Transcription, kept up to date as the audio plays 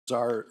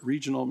our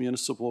regional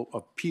municipal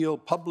appeal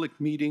public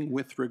meeting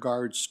with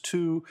regards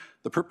to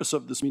the purpose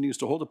of this meeting is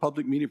to hold a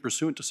public meeting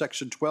pursuant to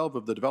Section 12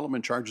 of the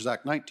Development Charges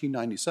Act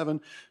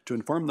 1997 to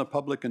inform the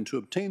public and to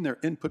obtain their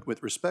input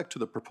with respect to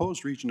the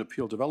proposed region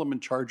appeal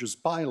development charges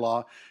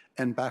bylaw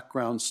and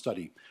background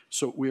study.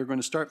 So we are going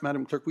to start,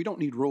 Madam Clerk. We don't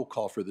need roll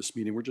call for this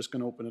meeting. We're just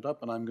going to open it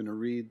up and I'm going to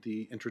read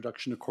the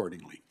introduction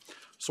accordingly.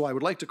 So I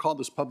would like to call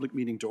this public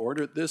meeting to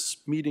order. This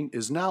meeting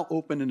is now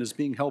open and is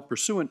being held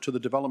pursuant to the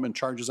Development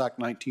Charges Act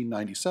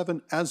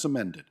 1997 as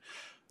amended.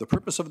 The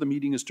purpose of the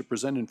meeting is to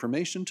present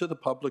information to the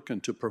public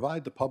and to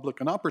provide the public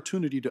an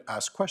opportunity to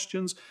ask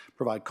questions,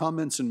 provide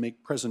comments, and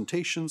make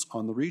presentations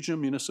on the Regional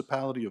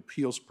Municipality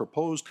Appeals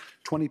proposed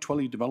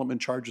 2020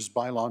 Development Charges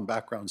Bylaw and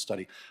Background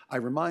Study. I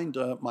remind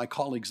my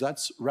colleagues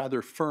that's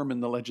rather firm in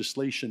the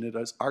legislation. It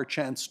is our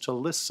chance to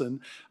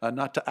listen,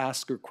 not to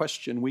ask or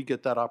question. We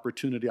get that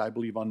opportunity, I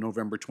believe, on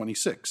November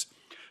 26th.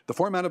 The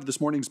format of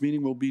this morning's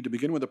meeting will be to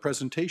begin with a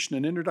presentation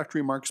and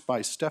introductory remarks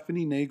by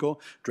Stephanie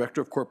Nagel,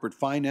 Director of Corporate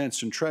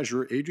Finance and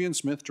Treasurer, Adrian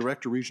Smith,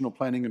 Director, Regional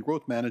Planning and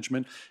Growth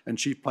Management and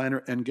Chief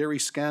Planner, and Gary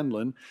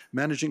Scanlon,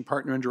 Managing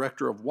Partner and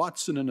Director of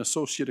Watson and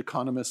Associate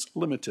Economists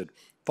Limited.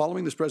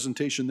 Following this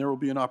presentation, there will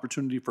be an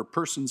opportunity for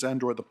persons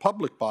and or the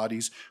public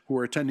bodies who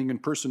are attending in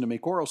person to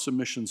make oral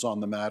submissions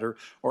on the matter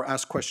or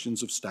ask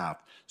questions of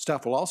staff.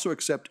 Staff will also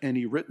accept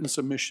any written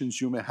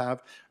submissions you may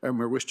have and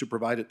may wish to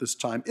provide at this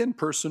time in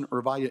person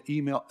or via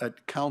email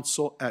at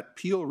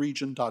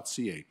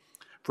council@peelregion.ca.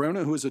 For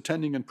anyone who is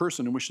attending in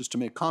person and wishes to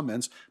make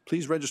comments,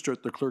 please register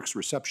at the clerk's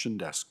reception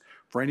desk.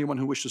 For anyone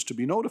who wishes to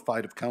be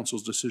notified of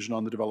Council's decision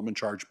on the development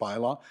charge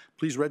bylaw,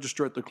 please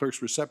register at the clerk's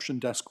reception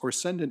desk or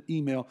send an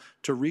email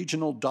to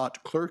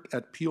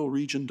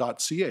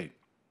regional.clerk@peelregion.ca.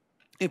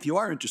 If you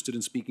are interested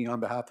in speaking on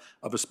behalf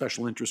of a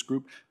special interest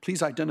group,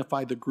 please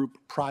identify the group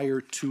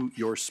prior to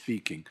your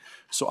speaking.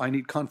 So I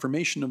need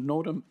confirmation of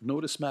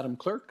notice, Madam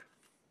Clerk.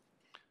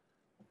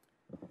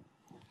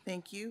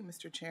 Thank you,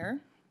 Mr.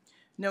 Chair.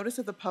 Notice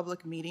of the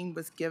public meeting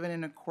was given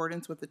in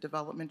accordance with the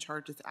Development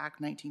Charges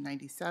Act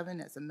 1997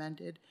 as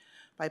amended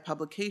by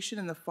publication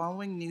in the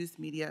following news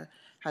media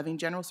having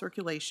general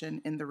circulation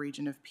in the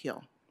region of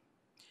Peel.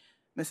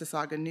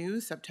 Mississauga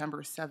News,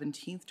 September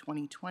 17th,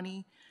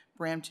 2020.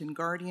 Brampton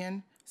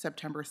Guardian,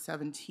 September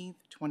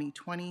 17th,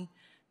 2020.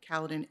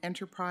 Caledon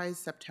Enterprise,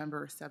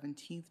 September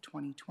 17th,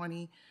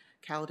 2020.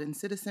 Caledon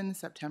Citizen,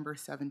 September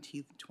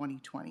 17th,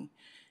 2020.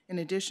 In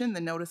addition,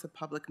 the notice of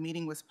public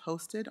meeting was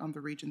posted on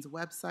the region's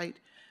website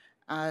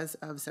as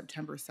of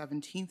September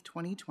 17th,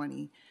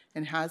 2020,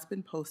 and has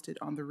been posted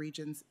on the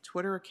region's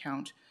Twitter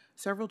account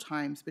several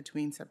times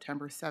between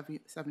September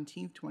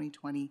 17th,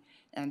 2020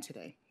 and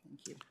today.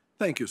 Thank you.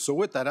 Thank you. So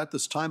with that, at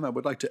this time, I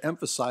would like to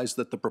emphasize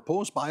that the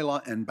proposed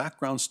bylaw and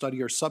background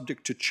study are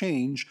subject to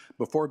change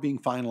before being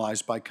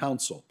finalized by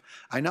Council.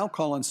 I now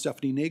call on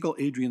Stephanie Nagel,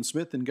 Adrian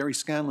Smith, and Gary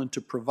Scanlon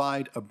to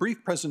provide a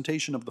brief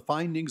presentation of the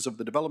findings of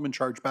the development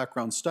charge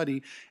background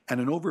study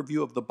and an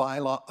overview of the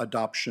bylaw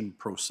adoption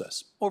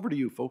process. Over to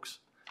you,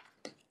 folks.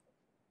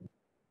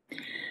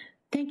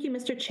 Thank you,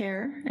 Mr.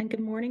 Chair, and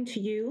good morning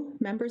to you,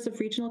 members of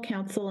Regional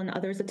Council and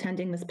others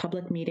attending this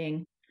public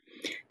meeting.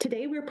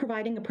 Today, we're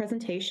providing a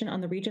presentation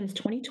on the region's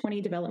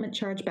 2020 Development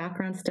Charge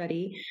Background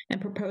Study and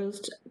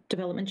proposed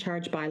Development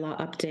Charge Bylaw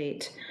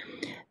update.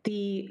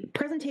 The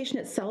presentation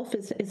itself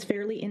is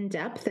fairly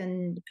in-depth,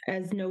 and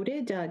as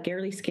noted,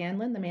 Gary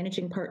Scanlon, the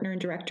Managing Partner and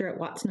Director at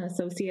Watson &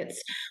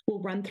 Associates, will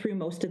run through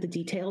most of the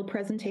detailed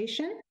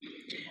presentation.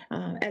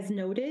 As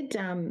noted,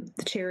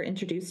 the Chair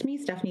introduced me,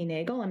 Stephanie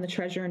Nagel. I'm the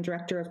Treasurer and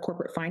Director of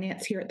Corporate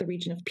Finance here at the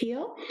Region of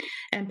Peel.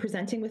 And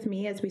presenting with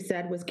me, as we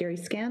said, was Gary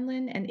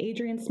Scanlon and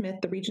Adrian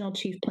Smith, the Regional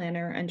Chief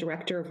Planner and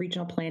Director of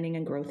Regional Planning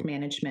and Growth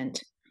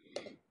Management.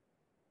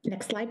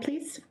 Next slide,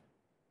 please.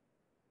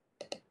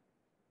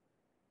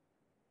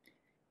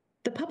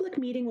 The public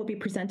meeting will be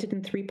presented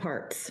in 3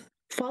 parts.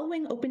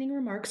 Following opening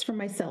remarks from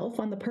myself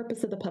on the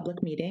purpose of the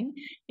public meeting,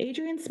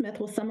 Adrian Smith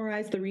will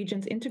summarize the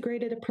region's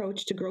integrated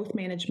approach to growth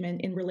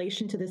management in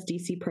relation to this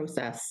DC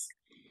process.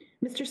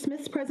 Mr.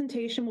 Smith's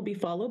presentation will be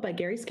followed by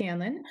Gary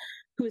Scanlon,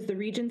 who is the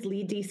region's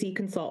lead DC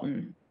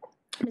consultant.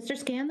 Mr.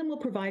 Scanlon will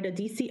provide a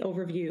DC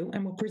overview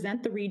and will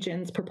present the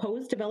region's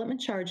proposed development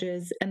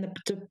charges and the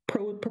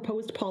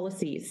proposed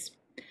policies.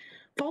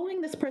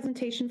 Following this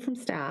presentation from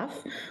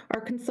staff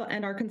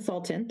and our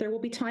consultant, there will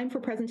be time for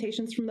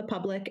presentations from the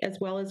public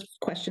as well as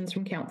questions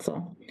from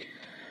Council.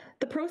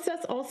 The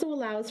process also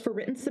allows for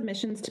written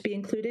submissions to be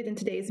included in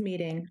today's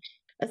meeting.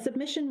 A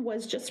submission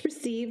was just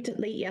received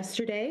late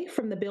yesterday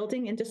from the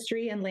Building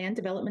Industry and Land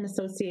Development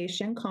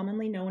Association,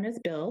 commonly known as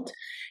BUILD,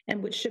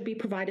 and which should be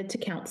provided to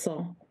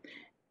Council.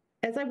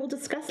 As I will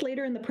discuss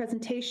later in the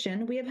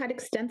presentation, we have had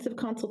extensive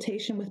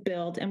consultation with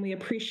BUILD, and we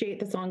appreciate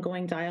this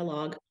ongoing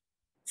dialogue.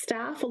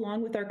 Staff,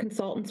 along with our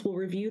consultants, will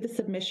review the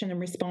submission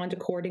and respond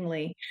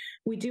accordingly.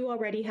 We do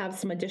already have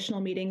some additional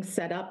meetings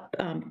set up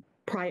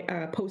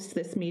post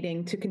this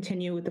meeting to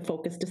continue with the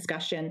focused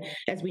discussion.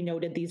 As we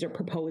noted, these are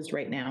proposed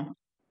right now.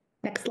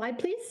 Next slide,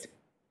 please.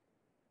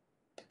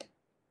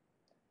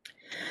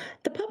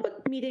 The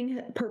public meeting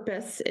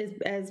purpose is,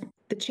 as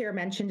the chair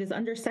mentioned, is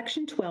under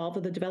Section 12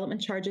 of the Development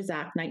Charges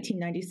Act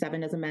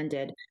 1997 as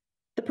amended.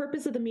 The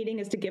purpose of the meeting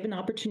is to give an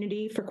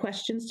opportunity for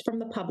questions from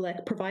the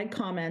public, provide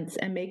comments,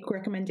 and make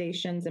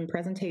recommendations and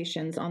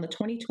presentations on the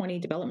 2020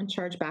 Development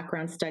Charge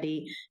Background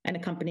Study and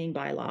accompanying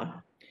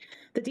bylaw.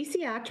 The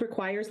DC Act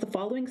requires the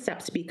following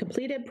steps to be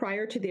completed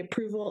prior to the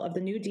approval of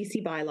the new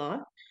DC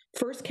bylaw.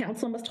 First,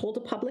 council must hold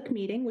a public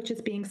meeting, which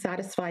is being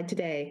satisfied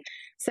today.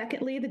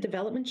 Secondly, the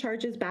development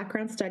charges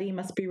background study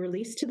must be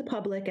released to the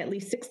public at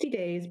least 60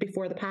 days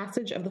before the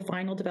passage of the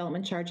final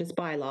development charges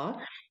bylaw.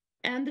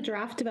 And the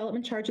draft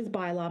development charges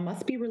bylaw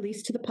must be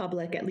released to the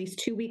public at least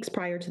 2 weeks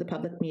prior to the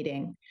public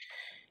meeting.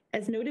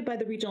 As noted by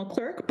the regional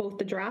clerk, both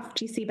the draft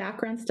DC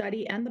background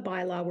study and the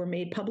bylaw were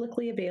made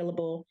publicly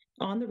available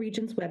on the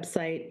region's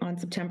website on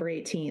September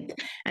 18th,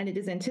 and it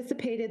is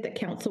anticipated that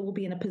council will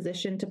be in a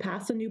position to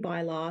pass a new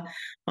bylaw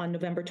on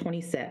November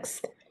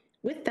 26th.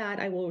 With that,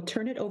 I will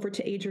turn it over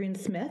to Adrian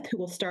Smith, who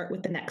will start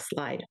with the next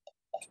slide.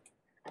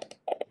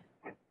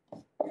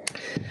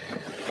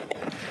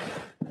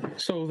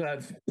 So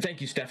thank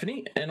you,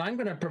 Stephanie. And I'm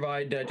going to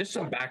provide just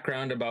some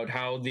background about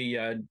how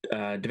the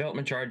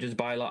development charges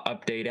bylaw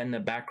update and the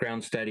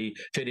background study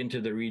fit into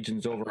the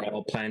region's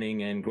overall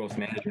planning and growth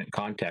management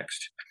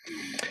context.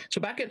 So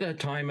back at the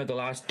time of the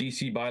last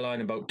DC bylaw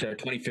in about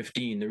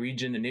 2015, the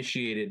region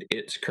initiated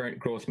its current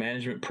growth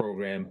management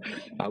program,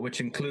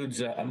 which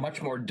includes a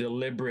much more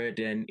deliberate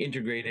and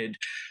integrated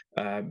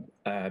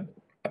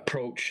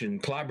approach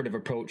and collaborative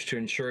approach to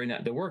ensuring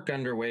that the work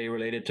underway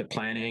related to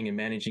planning and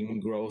managing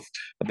growth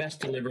best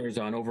delivers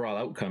on overall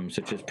outcomes,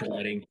 such as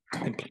providing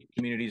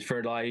communities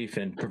for life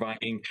and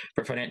providing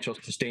for financial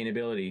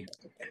sustainability.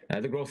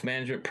 The growth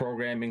management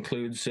program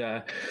includes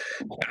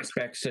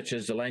aspects such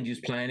as the land use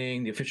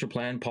planning, the official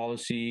plan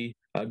policy,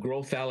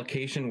 growth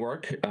allocation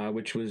work,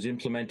 which was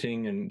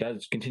implementing and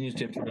continues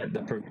to implement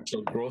the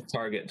provincial growth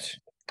targets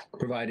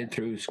provided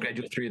through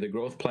Schedule 3 of the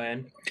growth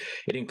plan.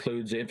 It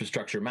includes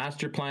infrastructure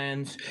master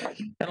plans,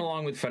 and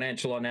along with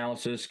financial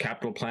analysis,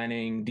 capital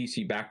planning,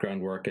 DC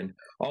background work, and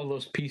all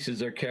those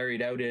pieces are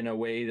carried out in a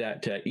way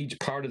that each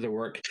part of the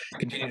work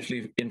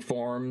continuously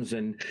informs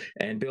and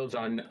builds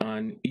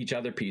on each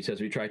other piece,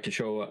 as we try to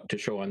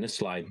show on this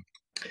slide.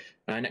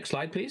 Next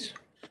slide, please.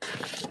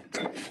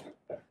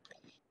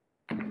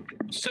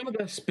 Some of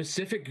the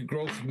specific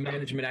growth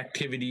management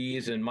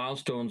activities and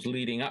milestones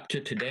leading up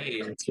to today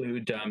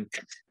include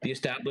the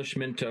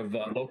establishment of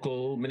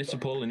local,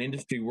 municipal, and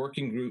industry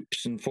working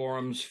groups and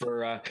forums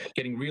for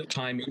getting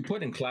real-time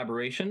input and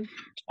collaboration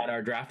on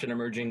our draft and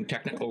emerging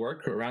technical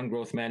work around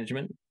growth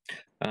management.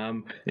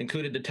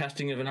 Included the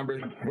testing of a number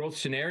of growth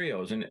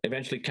scenarios and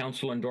eventually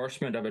council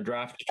endorsement of a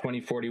draft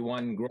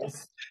 2041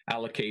 growth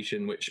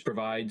allocation, which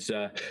provides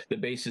the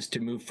basis to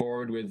move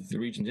forward with the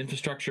region's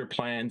infrastructure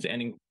plans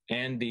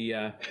and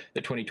the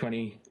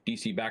 2020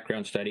 DC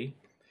background study.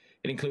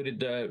 It included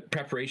the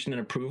preparation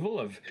and approval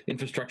of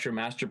infrastructure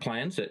master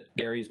plans that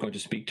Gary is going to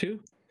speak to.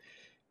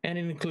 And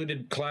it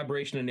included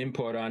collaboration and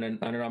input on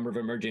a number of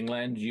emerging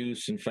land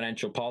use and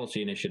financial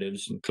policy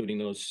initiatives,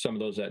 including some of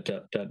those that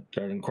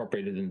are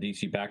incorporated in the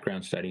DC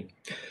background study.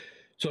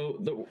 So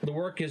the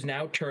work is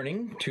now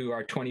turning to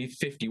our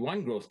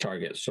 2051 growth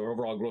targets. So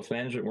overall growth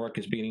management work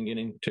is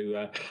beginning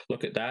to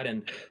look at that.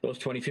 And those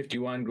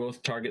 2051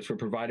 growth targets were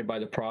provided by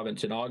the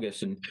province in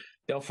August, and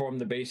they'll form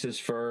the basis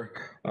for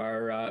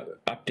our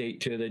update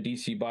to the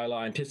DC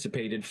bylaw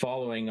anticipated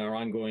following our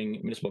ongoing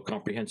municipal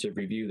comprehensive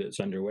review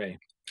that's underway.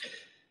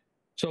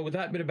 So with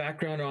that bit of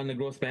background on the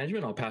growth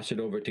management, I'll pass it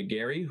over to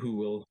Gary, who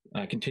will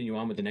continue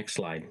on with the next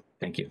slide.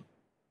 Thank you.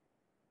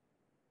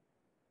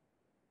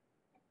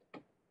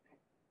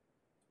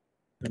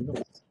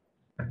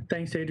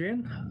 Thanks,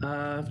 Adrian.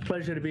 It's a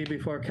pleasure to be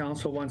before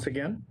council once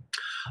again.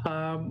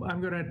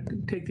 I'm going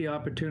to take the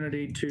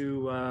opportunity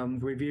to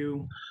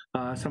review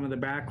some of the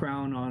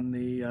background on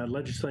the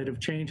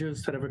legislative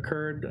changes that have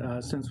occurred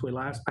since we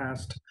last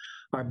passed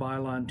our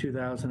bylaw in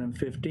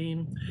 2015,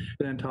 and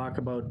then talk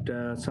about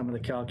some of the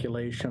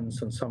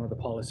calculations and some of the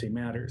policy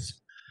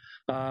matters.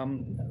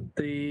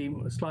 The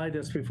slide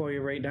that's before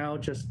you right now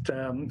just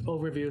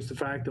overviews the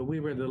fact that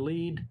we were the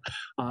lead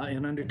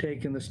in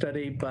undertaking the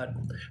study, but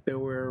there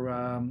were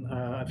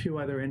a few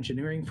other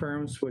engineering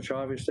firms which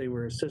obviously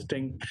were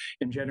assisting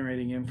in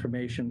generating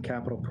information,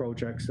 capital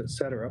projects,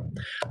 etc.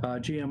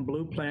 GM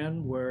Blue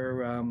Plan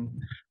were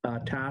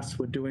tasked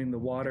with doing the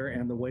water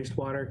and the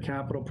wastewater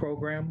capital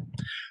program.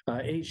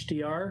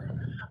 HDR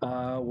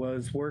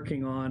was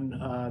working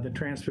on the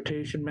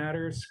transportation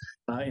matters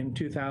in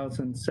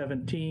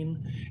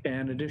 2017,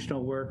 and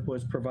additional work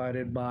was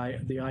provided by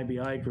the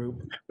IBI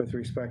group with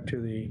respect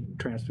to the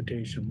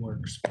transportation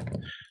works.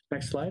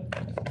 Next slide.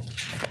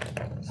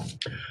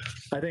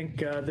 I think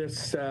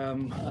this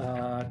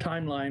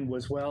timeline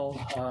was well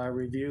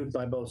reviewed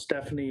by both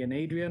Stephanie and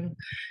Adrian.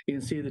 You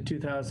can see the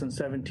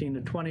 2017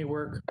 to 20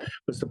 work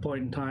was the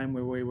point in time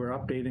where we were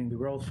updating the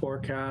growth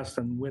forecast,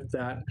 and with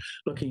that,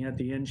 looking at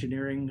the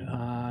engineering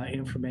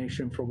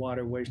information for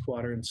water,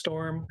 wastewater, and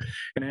storm.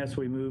 And as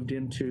we moved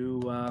into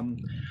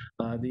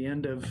the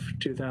end of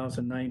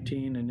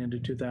 2019 and into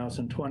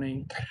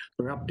 2020.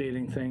 We're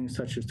updating things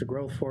such as the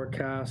growth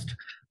forecast,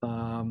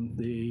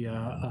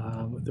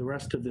 the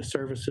rest of the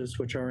services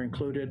which are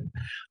included,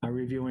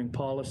 reviewing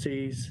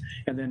policies,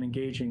 and then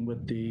engaging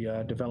with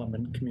the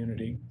development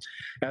community.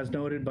 As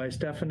noted by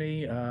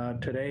Stephanie,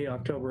 today,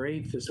 October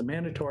 8th, is a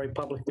mandatory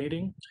public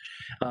meeting,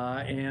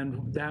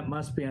 and that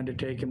must be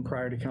undertaken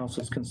prior to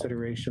Council's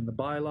consideration of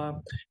the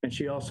bylaw. And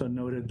she also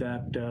noted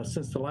that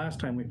since the last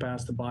time we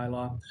passed the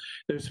bylaw,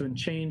 there's been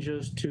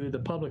changes to the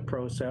public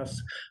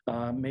process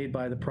made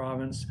by the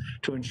province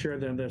to ensure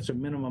that there's a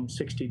minimum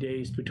 60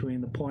 days between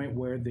the point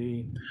where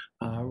the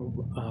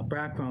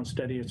background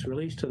study is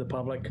released to the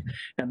public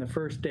and the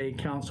first day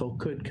Council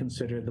could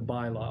consider the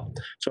bylaw.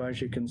 So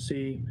as you can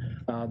see,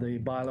 the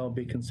bylaw will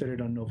be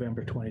considered on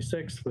November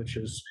 26th, which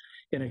is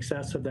in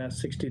excess of that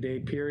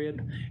 60-day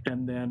period,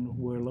 and then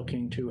we're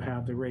looking to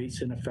have the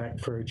rates in effect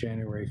for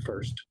January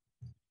 1st.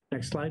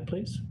 Next slide,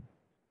 please.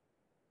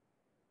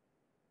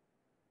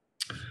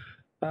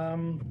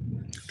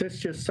 This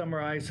just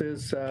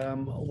summarizes,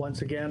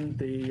 once again,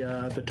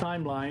 the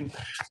timeline.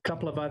 A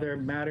couple of other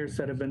matters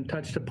that have been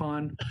touched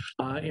upon.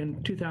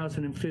 In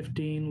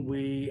 2015,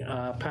 we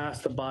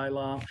passed the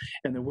bylaw,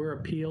 and there were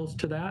appeals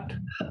to that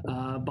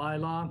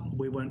bylaw.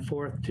 We went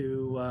forth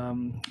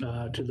to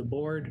the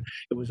board.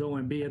 It was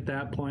OMB at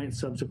that point,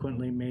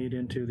 subsequently made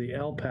into the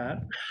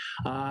LPAT.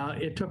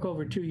 It took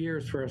over 2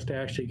 years for us to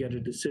actually get a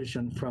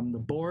decision from the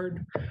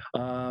board.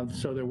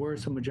 So there were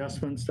some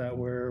adjustments that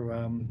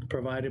were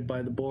provided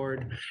by the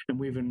board, and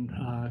we've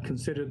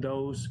considered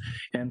those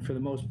and for the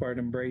most part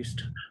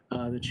embraced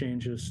the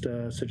changes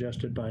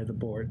suggested by the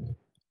board.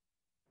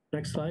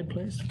 Next slide,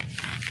 please.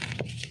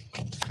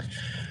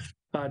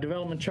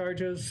 Development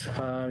charges,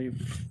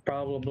 you've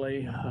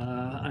probably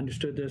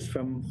understood this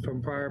from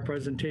prior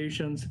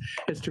presentations,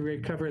 is to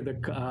recover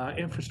the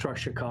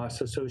infrastructure costs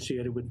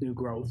associated with new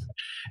growth.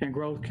 And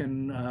growth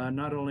can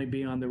not only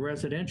be on the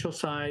residential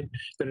side,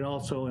 but it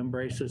also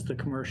embraces the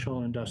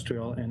commercial,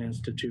 industrial, and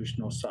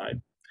institutional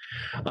side.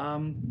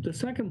 The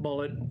second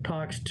bullet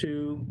talks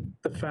to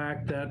the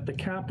fact that the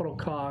capital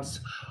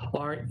costs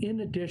are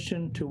in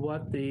addition to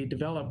what the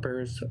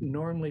developers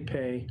normally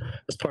pay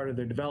as part of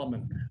their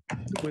development.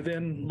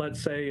 Within,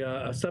 let's say,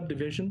 a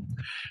subdivision,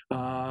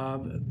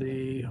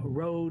 the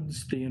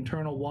roads, the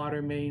internal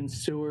water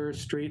mains, sewers,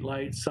 street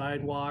lights,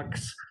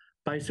 sidewalks,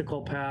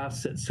 bicycle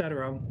paths,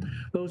 etc.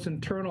 Those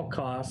internal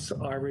costs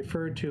are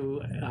referred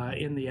to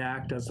in the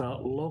Act as a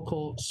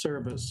local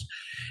service.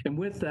 And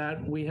with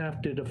that, we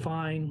have to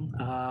define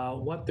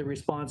what the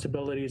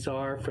responsibilities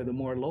are for the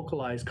more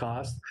localized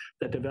costs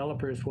that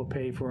developers will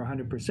pay for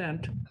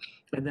 100%.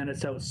 And then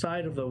it's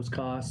outside of those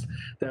costs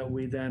that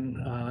we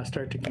then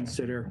start to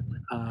consider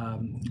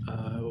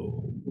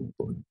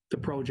the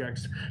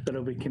projects that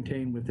will be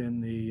contained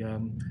within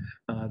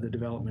the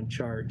development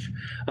charge.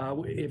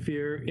 If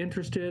you're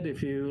interested,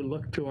 if you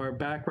look to our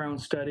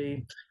background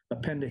study,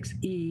 Appendix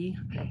E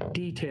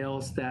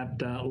details that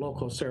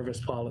local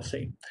service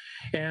policy.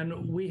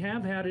 And we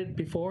have had it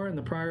before in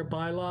the prior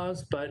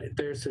bylaws, but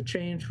there's a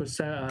change with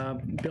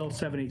Bill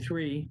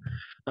 73,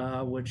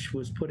 which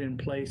was put in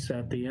place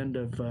at the end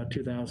of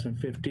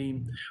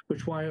 2015,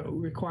 which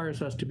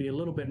requires us to be a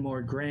little bit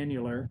more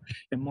granular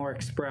and more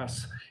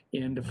express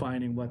in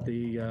defining what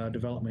the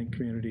development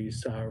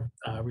community's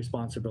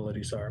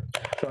responsibilities are.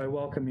 So I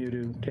welcome you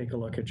to take a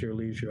look at your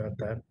leisure at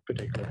that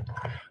particular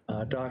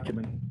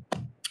document.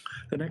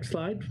 The next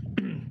slide.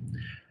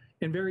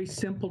 In very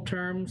simple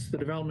terms, the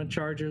development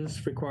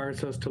charges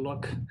requires us to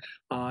look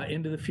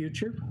into the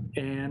future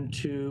and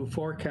to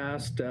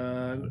forecast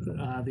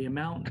the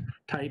amount,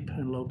 type,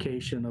 and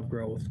location of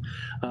growth.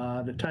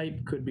 The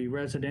type could be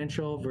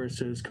residential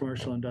versus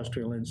commercial,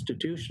 industrial,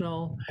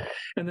 institutional.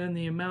 And then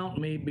the amount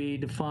may be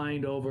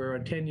defined over a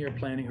 10-year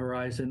planning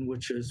horizon,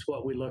 which is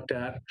what we looked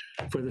at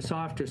for the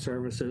softer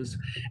services,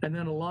 and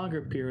then a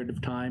longer period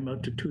of time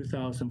up to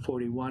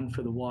 2041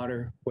 for the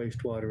water,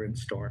 wastewater, and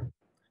storm.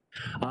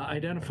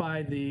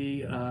 Identify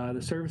the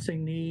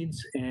servicing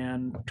needs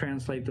and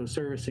translate those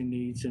servicing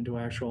needs into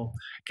actual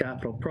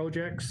capital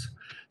projects.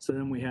 So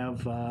then we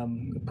have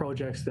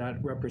projects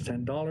that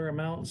represent dollar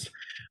amounts.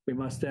 We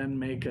must then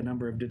make a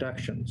number of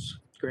deductions,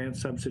 grant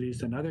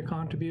subsidies, and other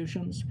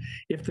contributions,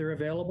 if they're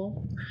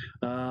available.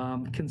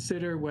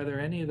 Consider whether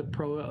any of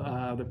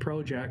the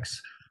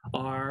projects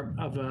are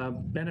of a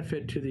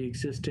benefit to the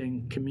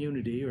existing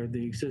community or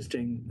the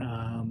existing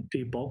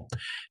people.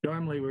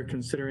 Normally, we're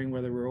considering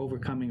whether we're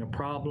overcoming a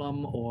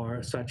problem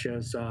or such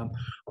as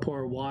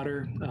poor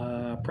water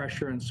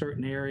pressure in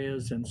certain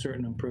areas, and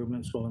certain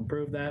improvements will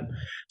improve that.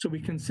 So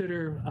we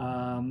consider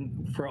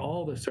for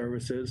all the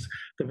services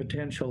the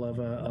potential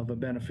of a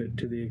benefit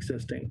to the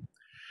existing.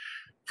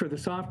 For the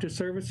softer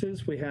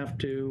services, we have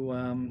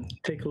to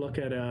take a look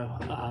at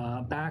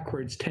a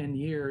backwards 10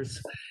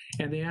 years,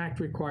 and the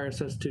Act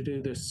requires us to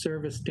do the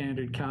service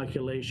standard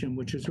calculation,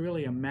 which is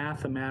really a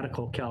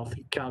mathematical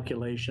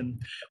calculation,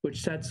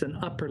 which sets an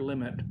upper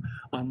limit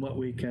on what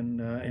we can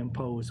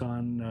impose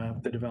on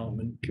the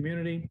development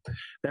community.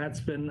 That's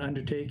been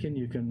undertaken.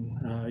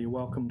 You're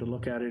welcome to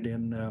look at it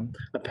in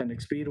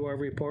Appendix B to our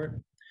report.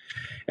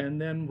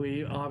 And then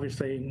we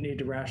obviously need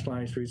to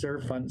rationalize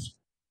reserve funds.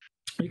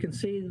 You can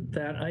see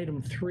that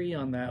item 3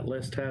 on that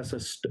list has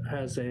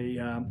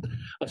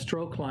a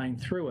stroke line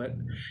through it.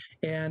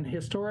 And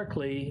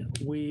historically,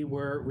 we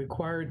were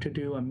required to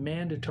do a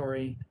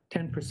mandatory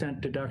 10%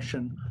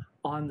 deduction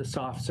on the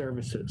soft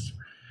services.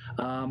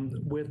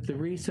 With the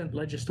recent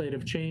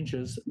legislative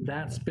changes,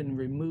 that's been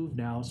removed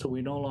now, so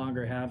we no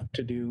longer have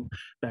to do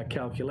that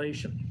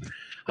calculation.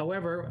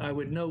 However, I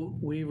would note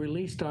we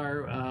released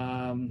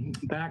our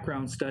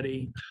background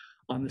study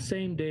on the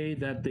same day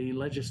that the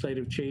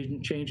legislative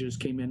changes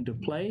came into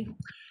play.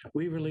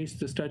 We released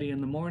the study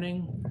in the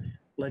morning.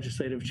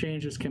 Legislative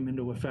changes came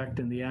into effect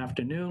in the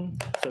afternoon,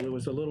 so there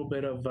was a little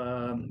bit of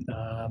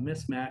a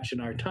mismatch in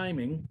our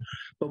timing.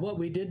 But what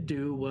we did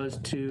do was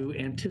to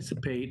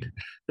anticipate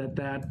that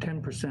that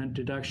 10%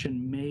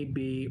 deduction may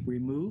be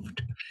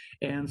removed.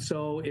 And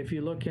so if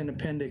you look in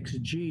Appendix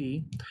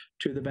G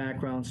to the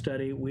background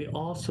study, we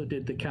also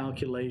did the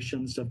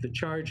calculations of the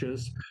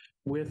charges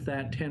with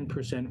that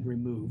 10%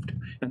 removed.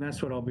 And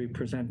that's what I'll be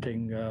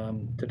presenting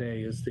today,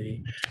 is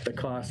the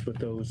cost with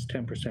those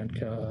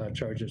 10%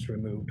 charges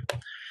removed.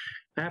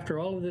 After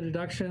all of the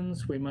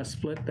deductions, we must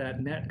split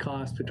that net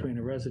cost between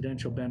a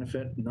residential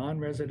benefit,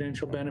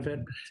 non-residential benefit,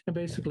 and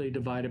basically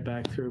divide it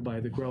back through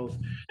by the growth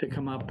to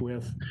come up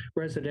with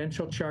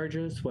residential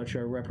charges, which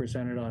are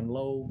represented on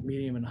low,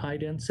 medium, and high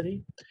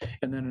density,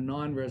 and then a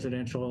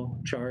non-residential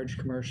charge,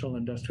 commercial,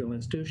 industrial,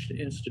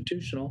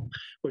 institutional,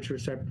 which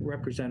was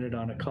represented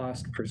on a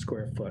cost per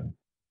square foot.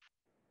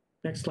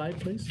 Next slide,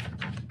 please.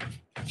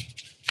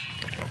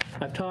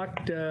 I've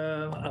talked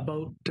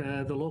about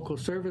the local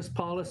service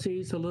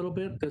policies a little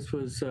bit. This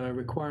was a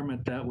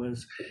requirement that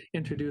was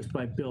introduced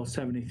by Bill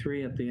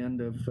 73 at the end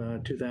of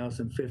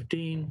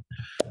 2015.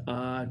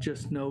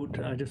 Just note,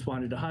 I just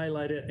wanted to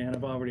highlight it, and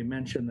I've already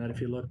mentioned that if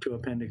you look to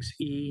Appendix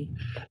E,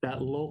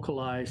 that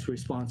localized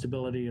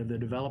responsibility of the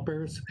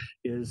developers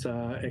is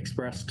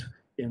expressed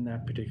in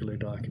that particular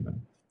document.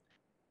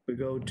 We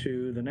go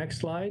to the next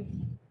slide.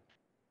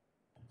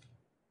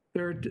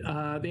 Third,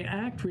 the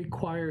Act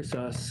requires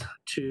us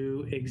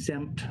to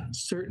exempt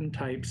certain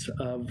types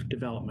of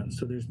development.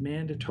 So there's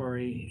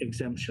mandatory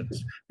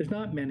exemptions. There's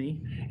not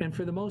many, and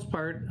for the most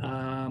part,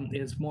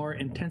 it's more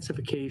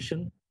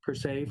intensification per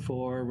se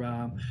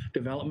for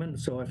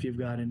development. So if you've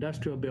got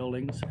industrial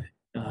buildings,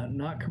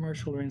 not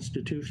commercial or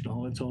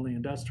institutional, it's only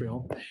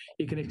industrial,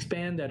 you can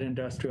expand that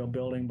industrial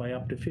building by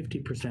up to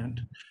 50%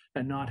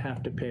 and not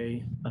have to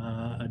pay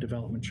a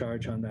development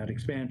charge on that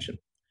expansion.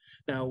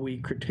 Now,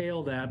 we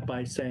curtail that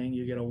by saying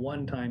you get a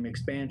one-time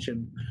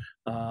expansion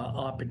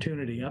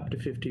opportunity up to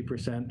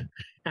 50%.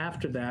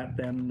 After that,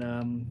 then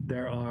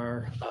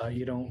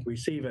you don't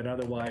receive it.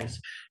 Otherwise,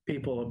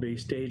 people will be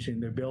staging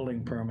their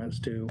building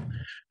permits to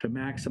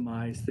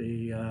maximize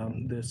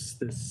this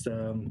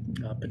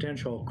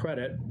potential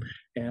credit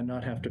and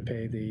not have to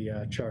pay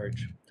the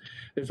charge.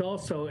 There's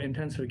also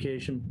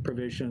intensification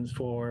provisions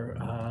for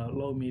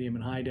low, medium,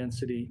 and high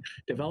density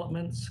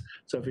developments.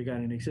 So if you've got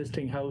an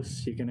existing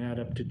house, you can add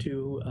up to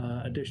 2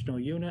 additional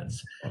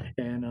units.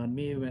 And on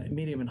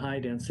medium and high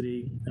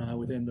density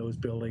within those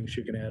buildings,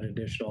 you can add an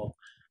additional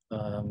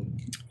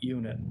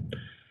unit.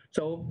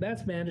 So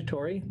that's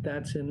mandatory.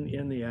 That's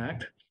in the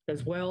Act.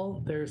 As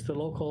well, there's the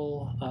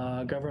local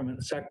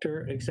government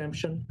sector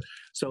exemption,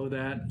 so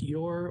that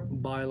your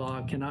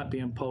bylaw cannot be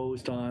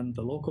imposed on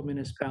the local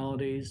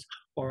municipalities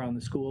or on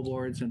the school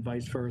boards and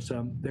vice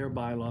versa. Their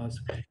bylaws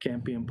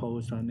can't be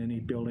imposed on any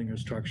building or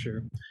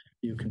structure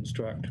you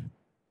construct.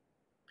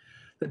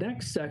 The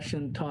next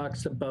section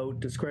talks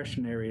about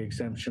discretionary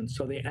exemptions.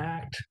 So the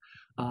Act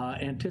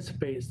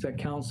anticipates that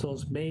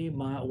councils may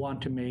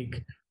want to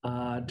make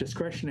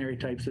discretionary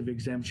types of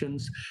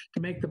exemptions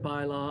to make the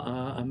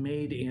bylaw a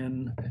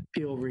made-in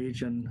Peel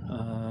Region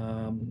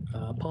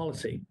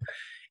policy.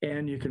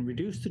 And you can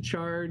reduce the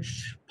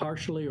charge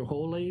partially or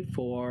wholly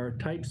for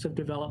types of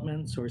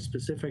developments or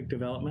specific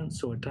developments.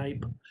 So a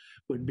type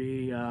would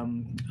be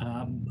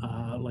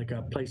like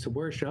a place of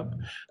worship.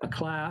 A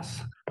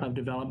class of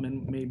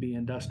development may be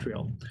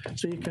industrial.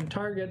 So you can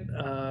target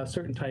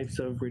certain types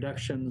of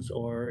reductions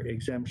or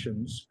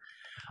exemptions.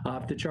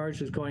 If the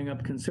charge is going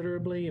up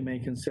considerably, you may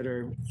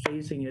consider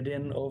phasing it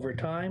in over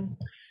time.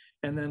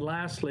 And then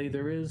lastly,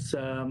 there is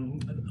a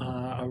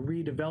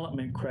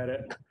redevelopment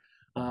credit,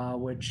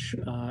 which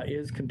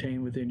is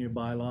contained within your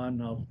bylaw,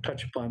 and I'll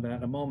touch upon that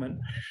in a moment.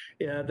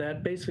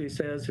 That basically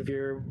says if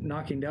you're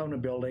knocking down a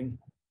building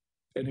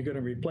and you're going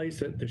to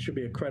replace it, there should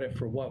be a credit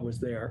for what was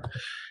there.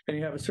 And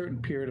you have a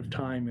certain period of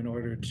time in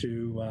order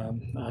to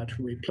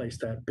replace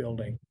that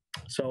building.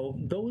 So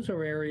those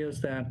are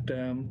areas that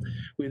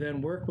we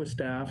then work with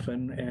staff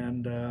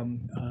and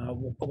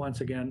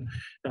once again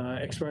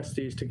express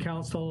these to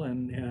council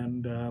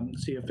and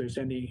see if there's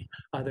any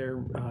other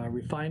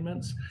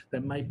refinements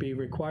that might be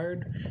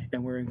required,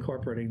 and we're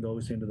incorporating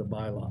those into the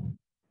bylaw.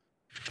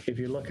 If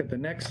you look at the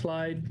next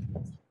slide,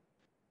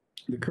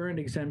 the current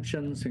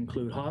exemptions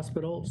include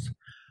hospitals,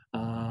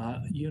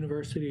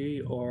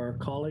 university or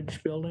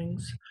college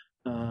buildings,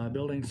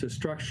 buildings and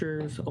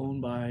structures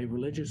owned by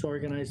religious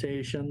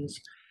organizations,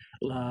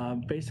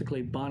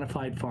 basically bona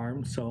fide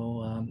farms,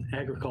 so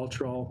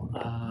agricultural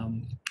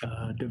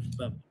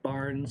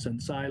barns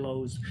and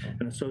silos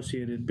and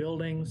associated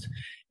buildings,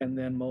 and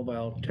then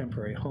mobile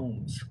temporary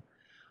homes.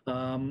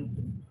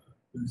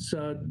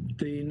 So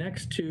the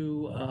next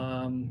two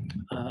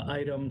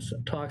items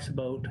talks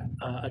about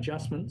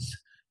adjustments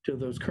to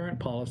those current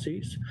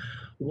policies.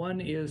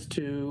 One is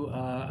to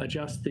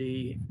adjust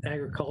the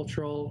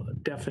agricultural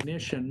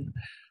definition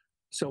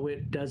so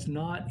it does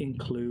not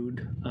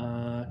include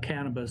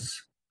cannabis,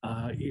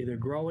 either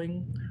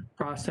growing,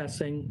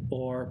 processing,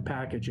 or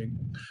packaging.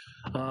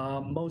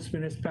 Most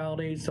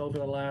municipalities over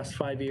the last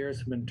 5 years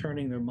have been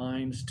turning their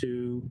minds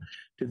to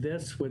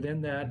this within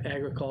that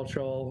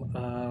agricultural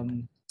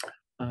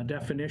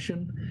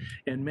definition,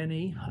 and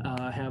many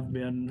have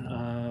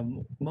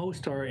been,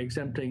 most are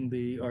exempting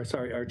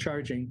are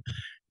charging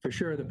for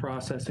sure the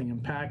processing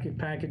and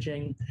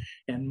packaging,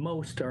 and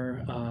most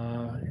are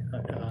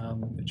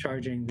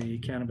charging the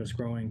cannabis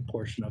growing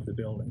portion of the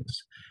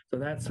buildings. So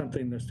that's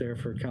something that's there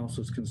for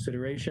council's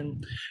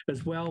consideration.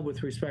 As well,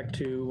 with respect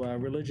to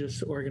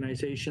religious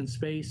organization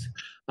space,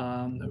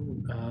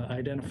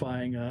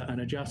 identifying an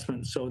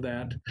adjustment so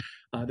that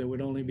there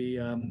would only be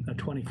a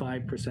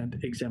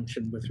 25%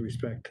 exemption with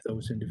respect to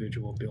those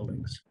individual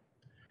buildings.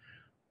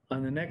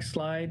 On the next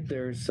slide,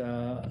 there's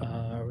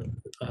a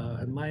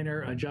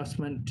minor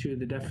adjustment to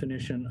the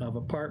definition of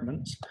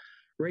apartments.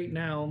 Right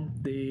now,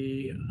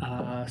 the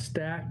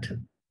stacked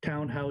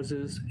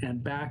townhouses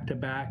and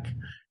back-to-back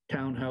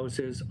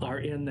townhouses are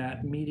in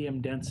that medium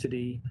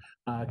density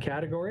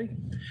category.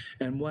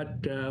 And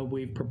what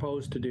we've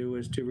proposed to do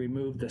is to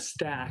remove the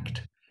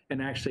stacked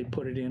and actually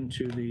put it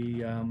into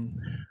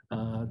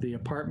the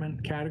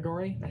apartment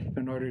category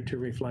in order to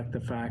reflect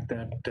the fact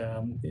that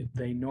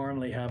they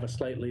normally have a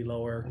slightly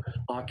lower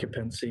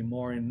occupancy,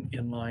 more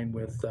in line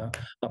with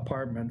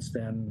apartments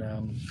than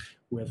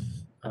with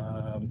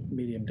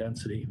medium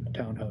density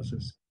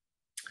townhouses.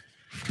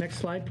 Next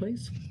slide,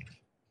 please.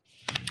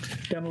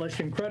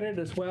 Demolition credit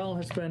as well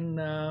has been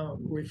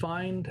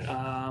refined.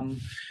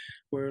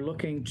 We're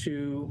looking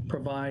to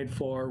provide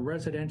for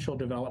residential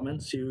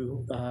developments.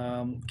 You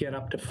get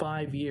up to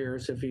 5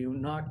 years if you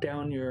knock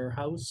down your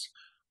house,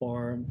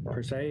 or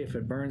per se, if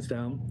it burns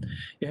down,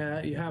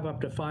 you have up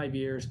to 5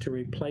 years to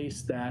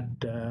replace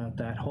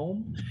that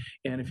home.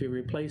 And if you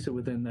replace it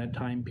within that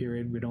time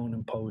period, we don't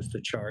impose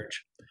the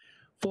charge.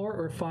 4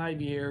 or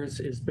 5 years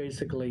is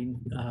basically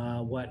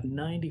what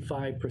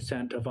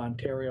 95% of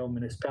Ontario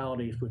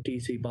municipalities with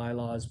DC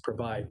bylaws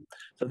provide.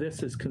 So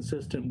this is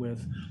consistent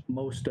with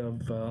most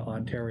of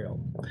Ontario.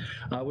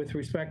 With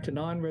respect to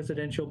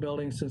non-residential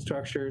buildings and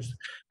structures,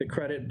 the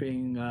credit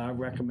being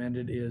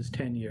recommended is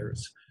 10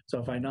 years. So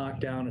if I knock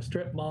down a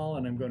strip mall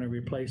and I'm going to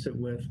replace it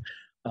with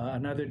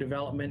another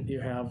development,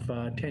 you have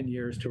 10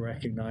 years to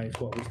recognize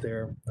what was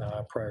there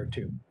prior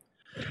to.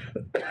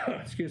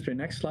 Excuse me,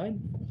 next slide.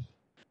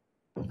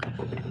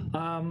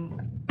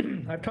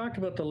 I've talked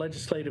about the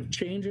legislative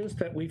changes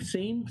that we've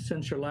seen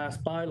since your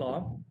last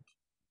bylaw,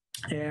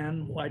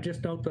 and I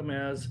just note them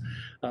as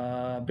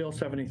Bill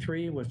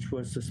 73, which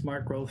was the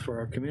Smart Growth for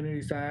Our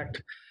Communities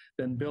Act,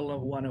 then Bill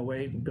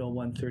 108 and Bill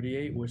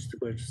 138, which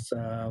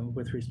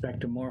with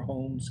respect to more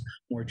homes,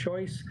 more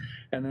choice,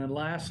 and then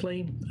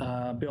lastly,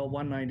 Bill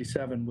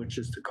 197, which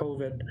is the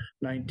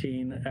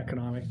COVID-19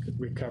 Economic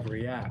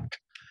Recovery Act.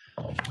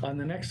 On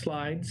the next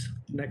slides,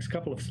 next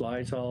couple of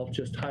slides, I'll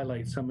just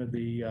highlight some of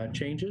the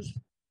changes.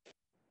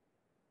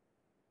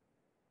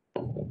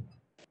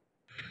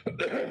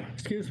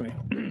 Excuse me.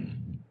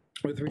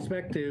 With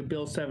respect to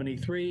Bill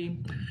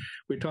 73,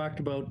 we talked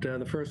about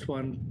the first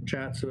one,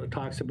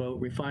 talks about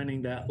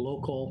refining that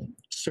local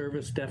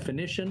service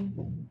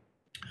definition.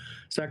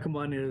 Second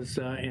one is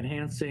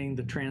enhancing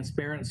the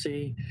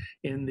transparency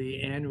in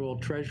the annual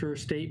treasurer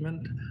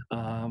statement.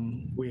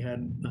 We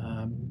had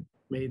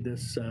made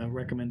this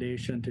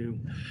recommendation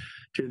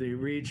to the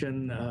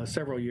region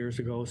several years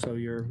ago, so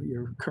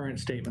your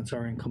current statements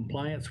are in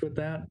compliance with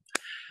that.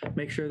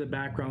 Make sure the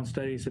background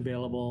study is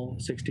available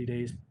 60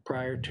 days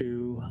prior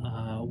to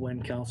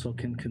when council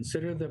can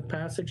consider the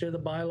passage of the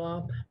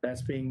bylaw.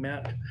 That's being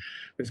met.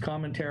 There's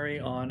commentary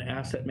on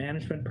asset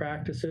management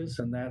practices,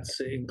 and that's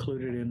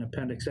included in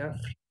Appendix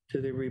F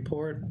to the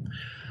report.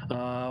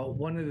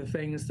 One of the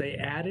things they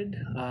added,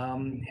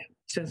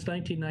 since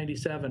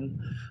 1997,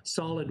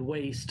 solid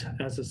waste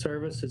as a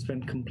service has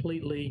been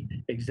completely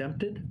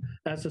exempted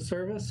as a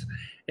service.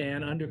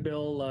 And under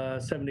Bill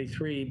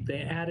 73,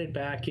 they added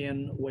back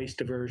in waste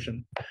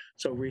diversion.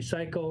 So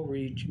recycle,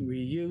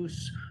 reuse,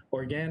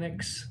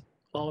 organics,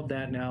 all of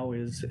that now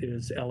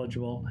is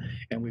eligible,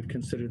 and we've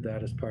considered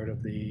that as part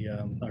of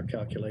our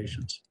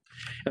calculations.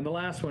 And the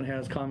last one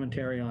has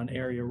commentary on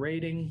area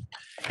rating,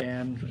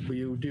 and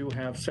we do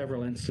have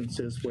several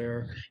instances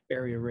where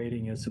area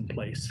rating is in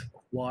place.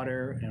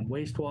 Water and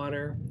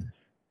wastewater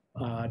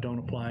don't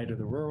apply to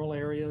the rural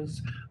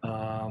areas.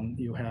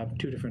 You have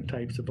two different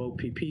types of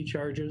OPP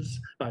charges,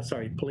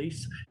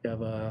 police. You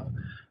have a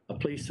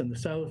police in the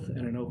south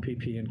and an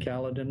OPP in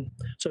Caledon.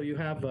 So you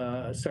have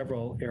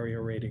several area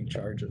rating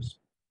charges.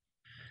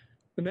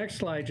 The next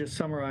slide just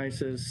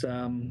summarizes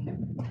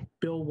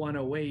Bill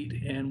 108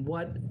 and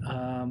what,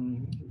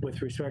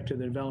 with respect to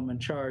the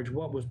development charge,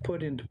 what was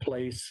put into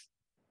place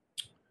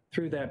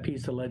through that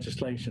piece of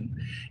legislation.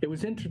 It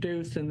was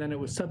introduced and then it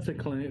was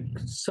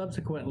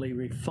subsequently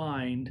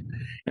refined,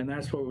 and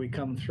that's where we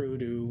come through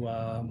to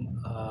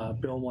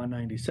Bill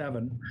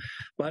 197.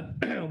 But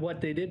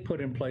what they did put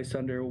in place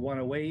under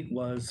 108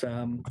 was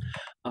some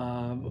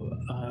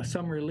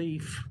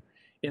relief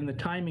in the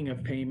timing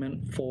of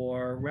payment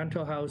for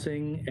rental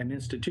housing and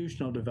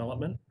institutional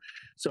development.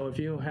 So if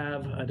you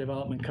have a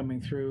development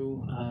coming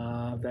through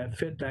that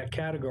fit that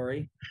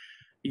category,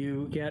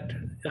 you get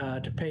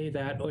to pay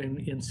that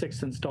in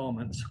 6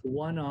 installments.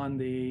 One on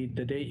the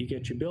date you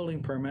get your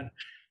building permit,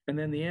 and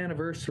then the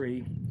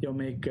anniversary, you'll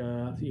make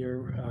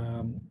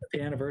the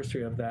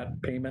anniversary of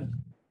that payment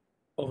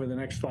over the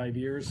next 5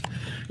 years.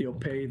 You'll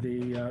pay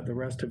the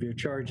rest of your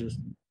charges.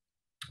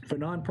 For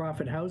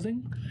nonprofit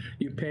housing,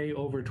 you pay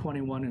over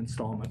 21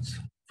 installments.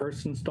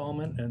 First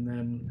installment, and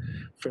then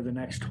for the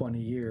next 20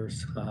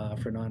 years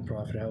for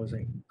nonprofit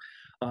housing.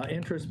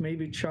 Interest may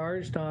be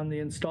charged on the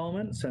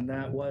installments, and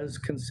that was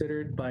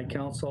considered by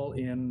council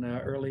in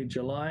early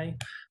July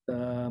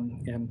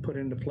and put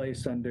into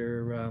place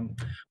under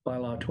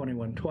bylaw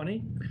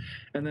 2120.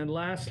 And then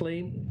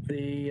lastly,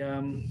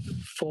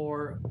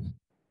 for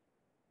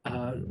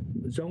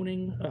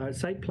zoning,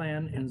 site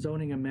plan and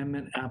zoning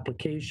amendment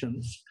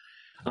applications,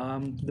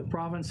 the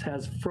province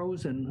has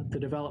frozen the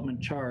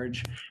development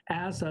charge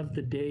as of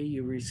the day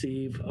you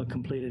receive a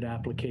completed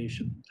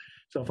application.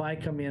 So if I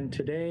come in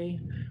today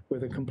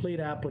with a complete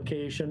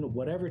application,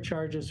 whatever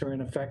charges are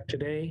in effect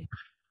today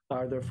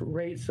are the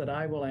rates that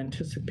I will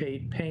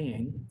anticipate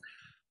paying.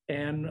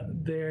 And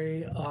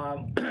they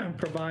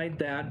provide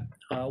that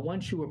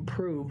once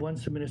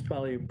the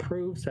municipality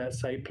approves that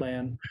site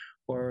plan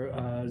or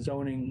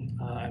zoning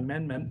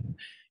amendment,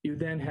 you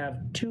then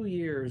have 2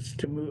 years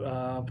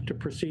to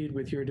proceed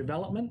with your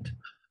development,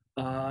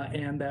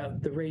 and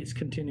that the rates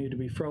continue to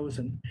be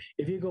frozen.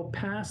 If you go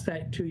past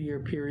that 2-year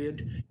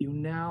period, you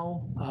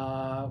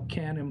now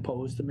can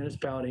impose, the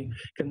municipality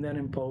can then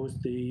impose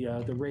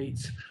the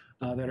rates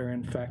that are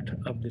in effect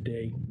of the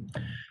day.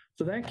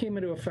 So that came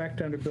into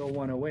effect under Bill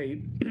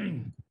 108.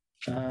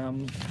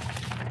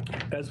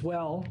 As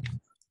well,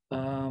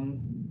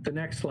 the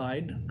next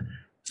slide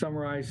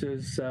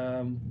summarizes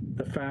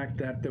the fact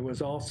that there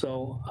was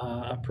also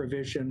a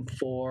provision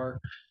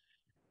for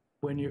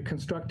when you're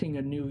constructing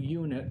a new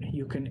unit,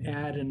 you can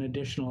add an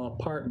additional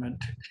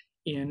apartment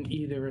in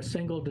either a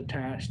single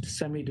detached,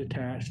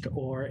 semi-detached,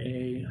 or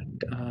a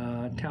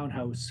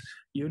townhouse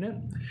unit.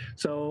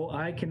 So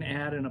I can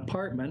add an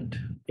apartment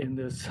in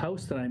this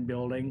house that I'm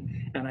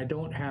building, and I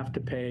don't have to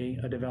pay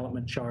a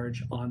development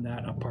charge on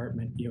that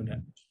apartment unit.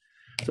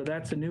 So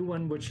that's a new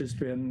one which has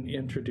been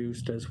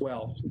introduced as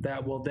well.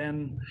 That will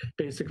then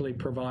basically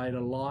provide a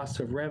loss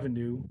of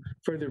revenue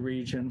for the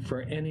region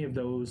for any of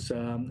those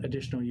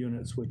additional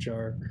units which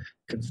are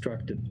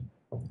constructed.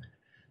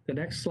 The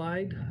next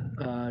slide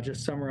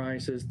just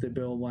summarizes the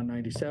Bill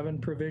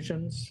 197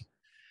 provisions.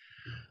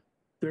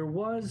 There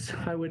was,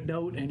 I would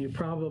note, and you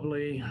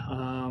probably,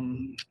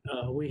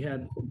 we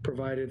had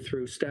provided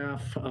through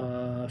staff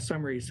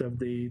summaries of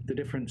the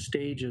different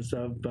stages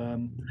of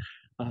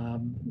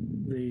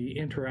the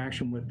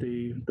interaction with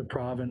the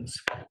province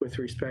with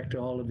respect to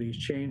all of these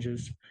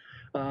changes.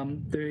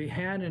 They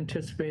had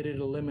anticipated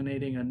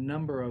eliminating a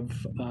number of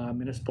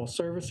municipal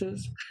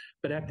services,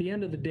 but at the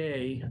end of the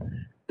day,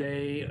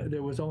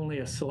 there was only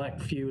a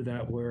select few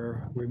that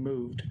were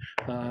removed.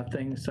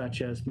 Things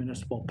such as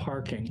municipal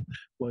parking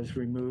was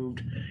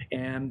removed,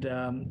 and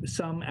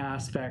some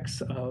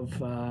aspects of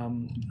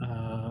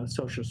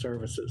social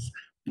services.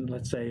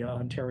 Let's say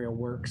Ontario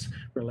Works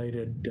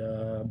related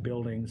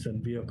buildings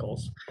and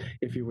vehicles.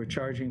 If you were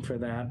charging for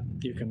that,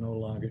 you can no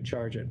longer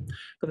charge it.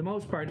 For the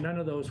most part, none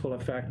of those will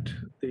affect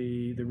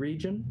the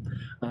region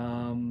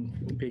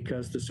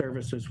because the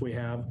services we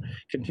have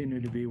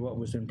continue to be what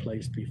was in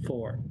place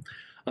before.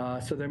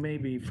 So there may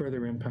be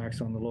further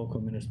impacts on the local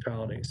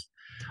municipalities.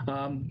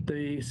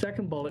 The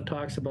second bullet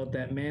talks about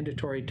that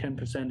mandatory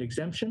 10%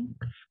 exemption.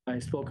 I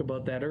spoke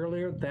about that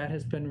earlier. That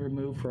has been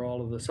removed for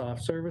all of the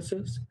soft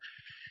services.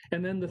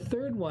 And then the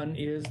third one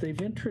is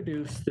they've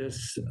introduced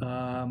this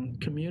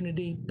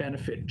community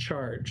benefit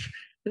charge.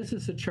 This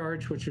is a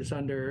charge which is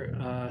under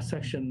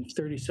Section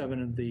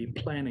 37 of the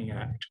Planning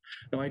Act.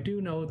 Now, I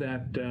do know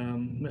that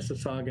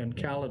Mississauga and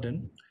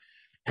Caledon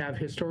have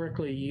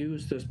historically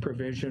used this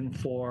provision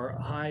for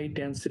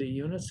high-density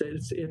units.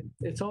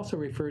 It's also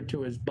referred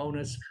to as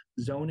bonus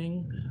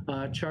zoning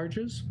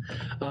charges.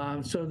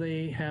 So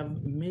they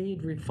have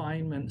made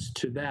refinements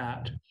to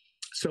that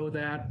so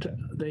that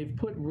they've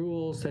put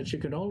rules that you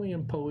can only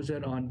impose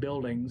it on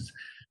buildings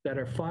that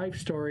are 5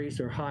 stories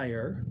or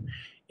higher,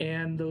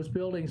 and those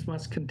buildings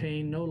must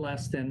contain no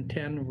less than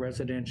 10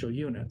 residential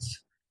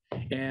units.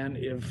 And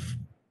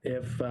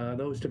if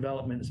those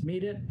developments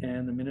meet it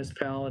and the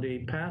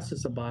municipality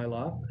passes a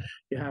bylaw,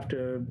 you have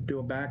to do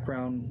a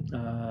background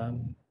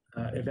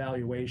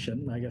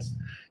evaluation. I guess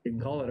you can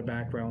call it a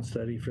background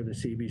study for the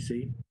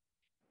CBC.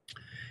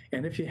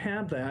 And if you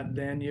have that,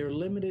 then you're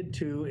limited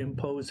to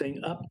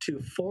imposing up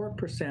to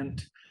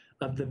 4%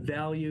 of the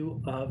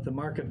value of the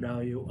market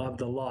value of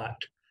the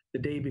lot the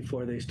day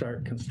before they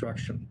start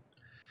construction.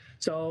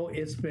 So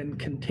it's been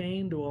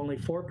contained to only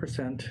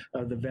 4%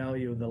 of the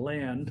value of the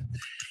land.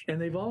 And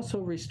they've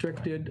also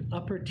restricted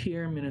upper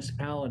tier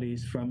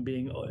municipalities from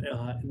being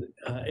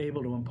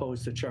able to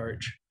impose the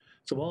charge.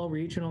 So all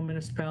regional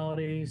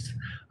municipalities,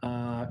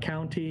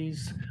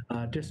 counties,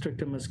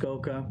 District of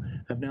Muskoka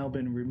have now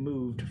been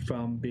removed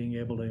from being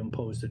able to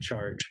impose the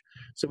charge.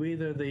 So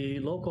either the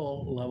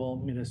local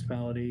level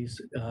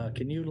municipalities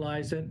can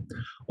utilize it,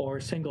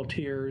 or single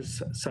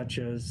tiers such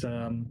as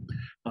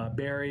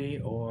Barrie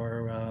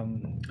or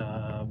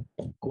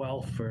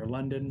Guelph or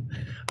London,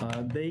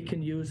 they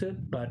can use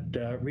it, but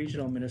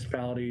regional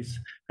municipalities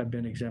have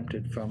been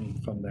exempted from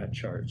that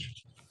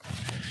charge.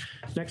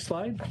 Next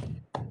slide.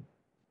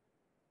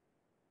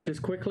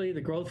 Just quickly,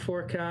 the growth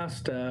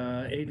forecast.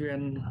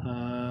 Adrian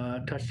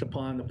touched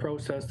upon the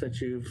process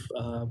that you've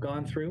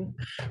gone through.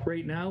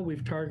 Right now,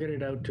 we've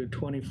targeted out to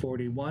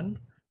 2041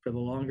 for the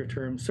longer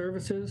term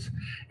services,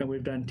 and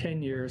we've done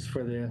 10 years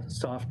for the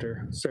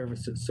softer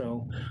services.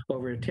 So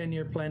over a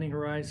 10-year planning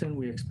horizon,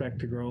 we expect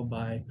to grow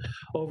by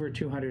over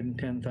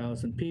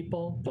 210,000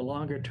 people. The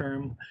longer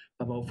term,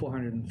 about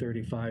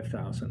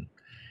 435,000.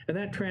 And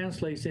that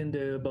translates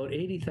into about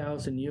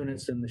 80,000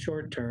 units in the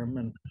short term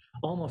and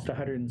almost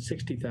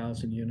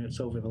 160,000 units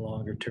over the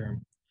longer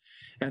term.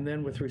 And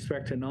then with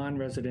respect to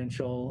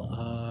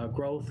non-residential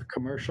growth,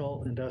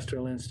 commercial,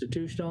 industrial,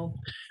 institutional,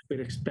 we'd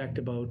expect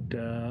about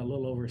a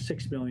little over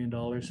 $6 million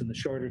in the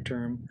shorter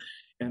term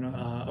and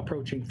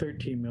approaching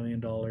 $13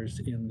 million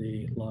in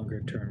the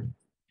longer term.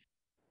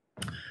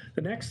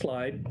 The next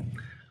slide,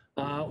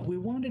 we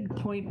wanted to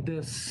point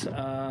this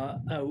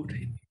out.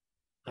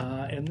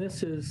 And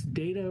this is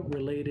data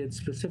related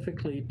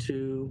specifically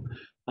to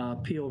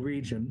Peel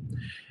region.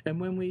 And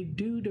when we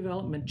do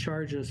development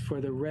charges for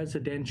the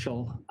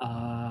residential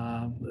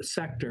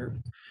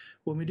sector,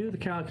 when we do the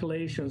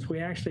calculations, we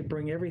actually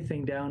bring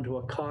everything down to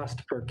a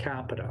cost per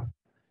capita.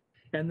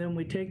 And then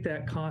we take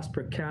that cost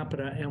per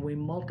capita and we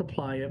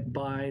multiply it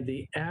by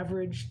the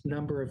average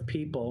number of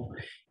people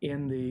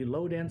in the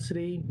low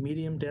density,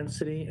 medium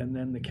density, and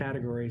then the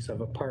categories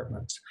of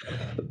apartments.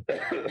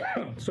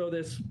 So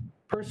this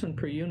person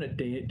per unit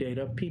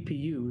data,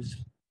 PPUs,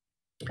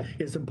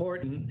 is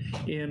important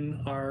in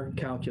our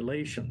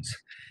calculations.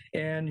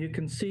 And you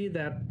can see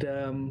that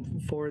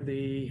for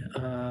the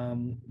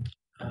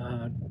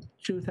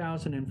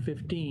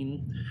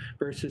 2015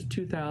 versus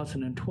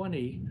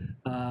 2020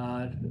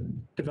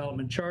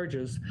 development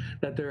charges,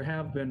 that there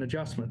have been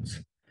adjustments.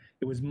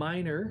 It was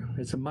minor,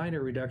 it's a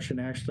minor reduction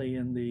actually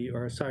in the,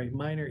 or sorry,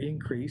 minor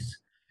increase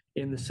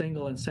in the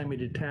single and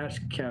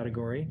semi-detached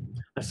category,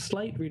 a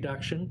slight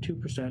reduction,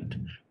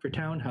 2% for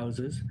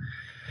townhouses,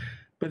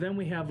 but then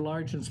we have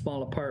large and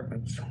small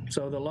apartments.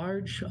 So the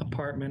large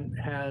apartment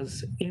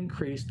has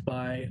increased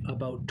by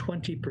about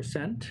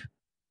 20%,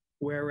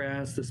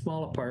 whereas the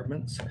small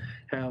apartments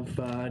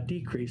have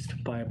decreased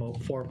by about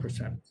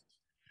 4%.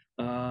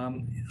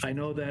 I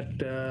know that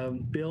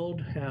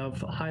Build have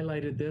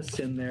highlighted this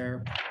in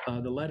their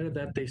the letter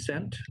that they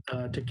sent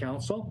to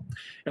council,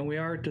 and we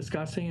are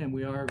discussing and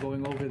we are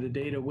going over the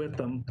data with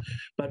them.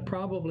 But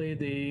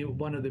probably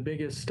one of the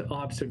biggest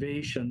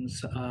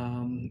observations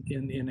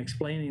in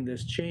explaining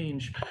this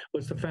change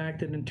was the fact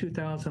that in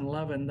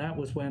 2011, that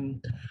was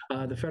when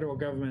the federal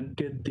government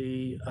did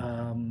the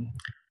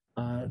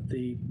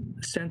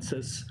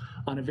census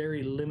on a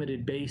very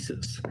limited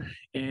basis.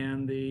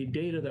 And the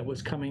data that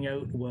was coming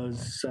out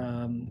was,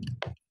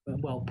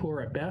 well,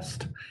 poor at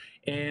best.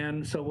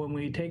 And so when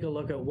we take a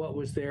look at what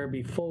was there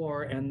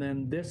before, and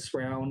then this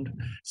round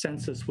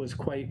census was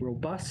quite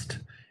robust,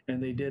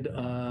 and they did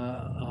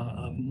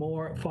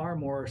far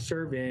more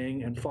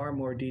surveying and far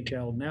more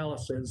detailed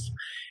analysis.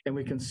 And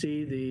we can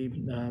see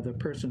the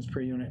persons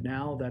per unit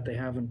now that they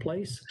have in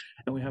place,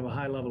 and we have a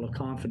high level of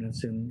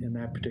confidence in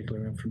that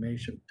particular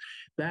information.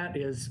 That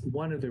is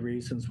one of the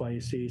reasons why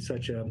you see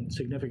such a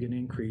significant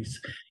increase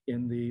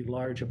in the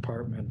large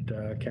apartment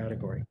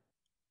category.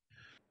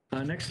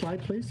 Next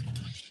slide, please.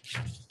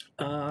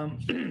 I'm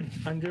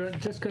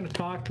just going to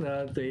talk,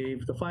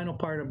 the final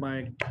part of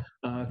my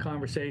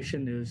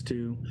conversation is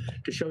to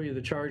show you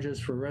the charges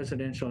for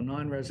residential and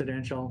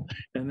non-residential,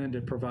 and then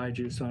to provide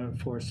you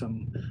for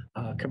some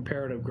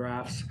comparative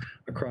graphs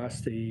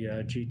across the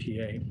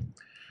GTA.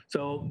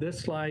 So this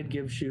slide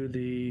gives you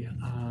the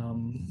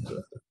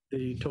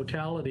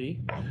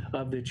totality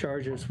of the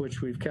charges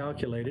which we've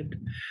calculated.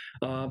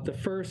 The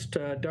first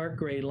dark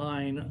gray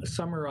line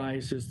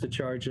summarizes the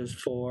charges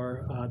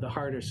for the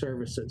harder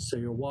services. So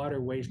your water,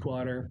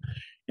 wastewater,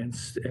 and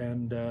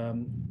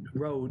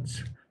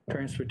roads,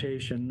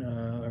 transportation,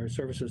 or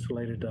services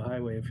related to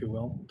highway, if you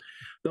will.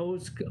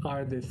 Those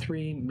are the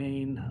three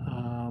main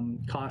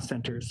cost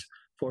centers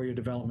for your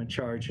development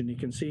charge. And you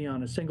can see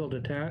on a single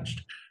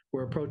detached,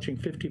 we're approaching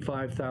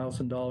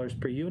 $55,000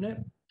 per unit.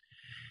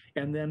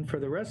 And then for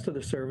the rest of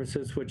the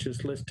services, which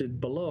is listed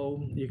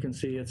below, you can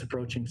see it's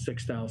approaching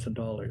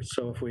 $6,000.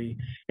 So if we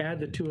add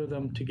the two of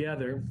them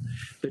together,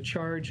 the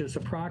charge is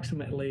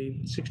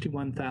approximately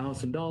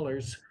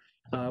 $61,000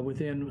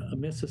 within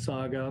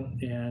Mississauga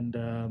and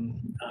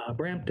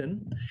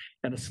Brampton,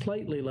 and a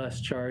slightly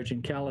less charge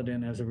in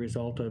Caledon as a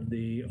result of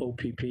the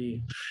OPP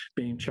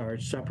being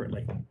charged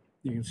separately.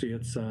 You can see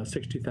it's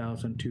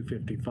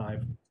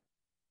 $60,255.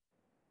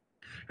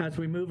 As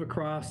we move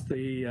across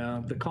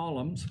the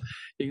columns,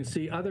 you can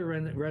see other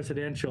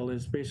residential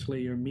is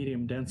basically your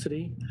medium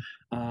density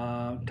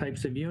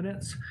types of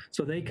units.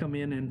 So they come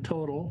in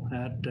total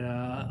at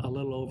a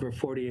little over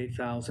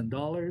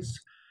 $48,000.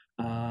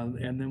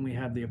 And then we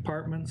have the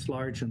apartments,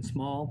 large and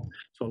small.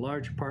 So a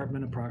large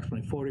apartment,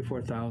 approximately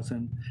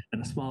 $44,000,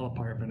 and a small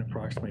apartment,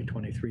 approximately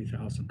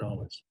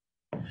 $23,000.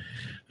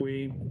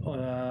 We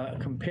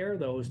compare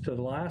those to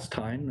the last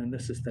time, and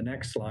this is the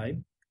next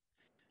slide.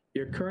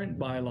 Your current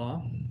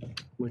bylaw,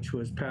 which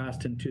was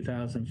passed in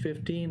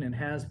 2015 and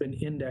has been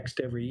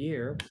indexed every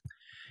year,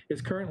 is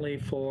currently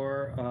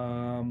for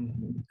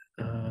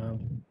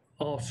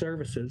all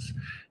services,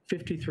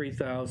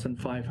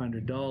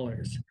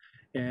 $53,500.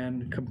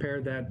 And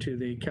compare that to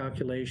the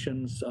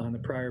calculations on the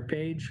prior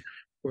page,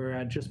 we're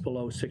at just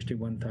below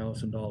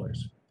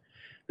 $61,000.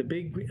 The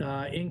big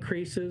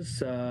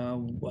increases,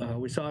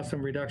 we saw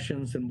some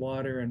reductions in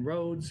water and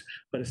roads,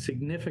 but a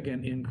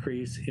significant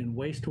increase in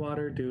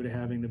wastewater due to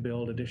having to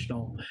build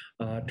additional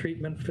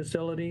treatment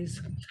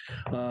facilities.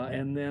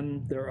 And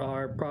then there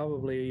are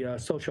probably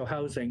social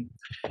housing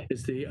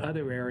is the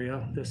other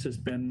area. This has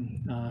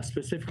been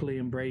specifically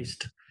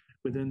embraced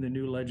within the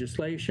new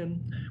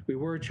legislation. We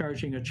were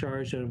charging a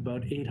charge of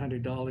about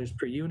 $800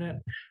 per unit.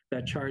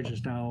 That charge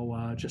is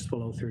now just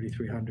below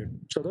 $3,300.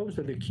 So those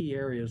are the key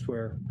areas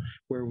where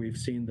we've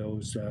seen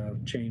those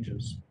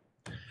changes.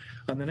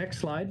 On the next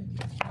slide,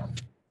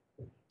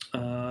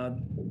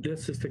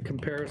 this is the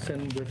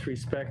comparison with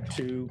respect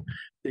to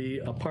the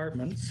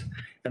apartments.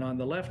 And on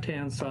the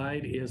left-hand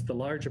side is the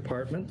large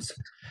apartments.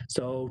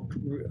 So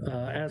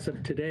as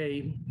of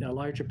today, a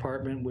large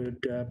apartment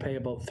would pay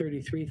about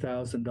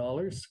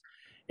 $33,000.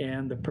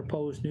 And the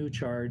proposed new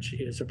charge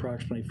is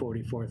approximately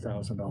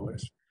 $44,000.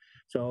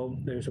 So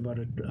there's about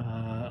a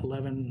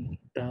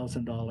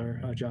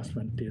 $11,000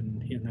 adjustment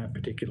in that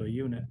particular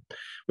unit.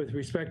 With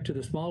respect to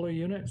the smaller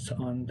units,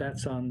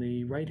 that's on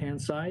the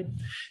right-hand side,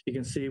 you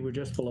can see we're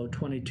just below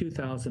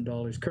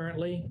 $22,000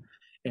 currently,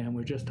 and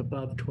we're just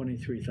above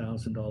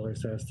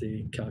 $23,000 as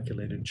the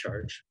calculated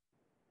charge.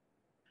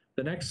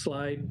 The next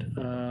slide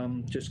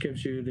just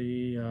gives you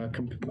the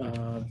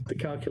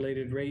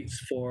calculated rates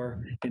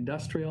for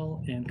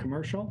industrial and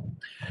commercial.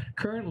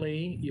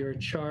 Currently, your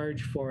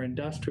charge for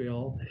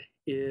industrial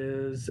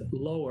is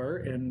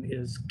lower and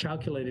is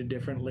calculated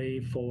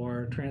differently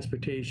for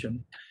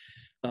transportation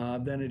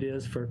than it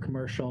is for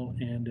commercial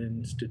and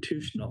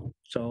institutional.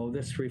 So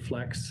this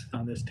reflects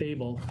on this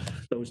table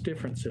those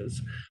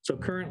differences. So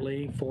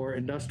currently for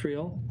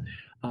industrial,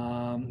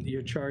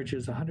 your charge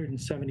is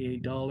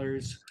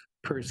 $178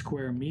 per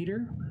square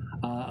meter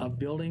of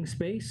building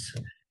space.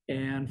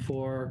 And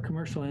for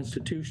commercial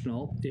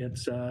institutional,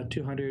 it's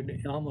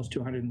almost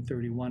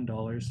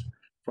 $231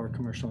 for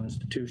commercial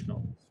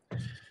institutional.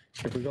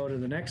 If we go to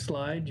the next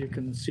slide, you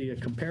can see a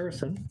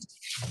comparison.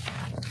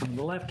 On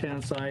the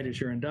left-hand side is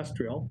your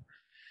industrial,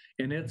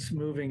 and it's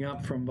moving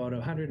up from about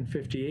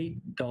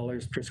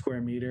 $158 per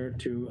square meter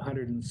to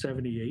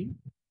 $178.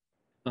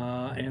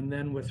 And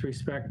then with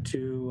respect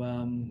to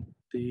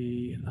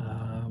the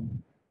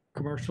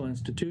commercial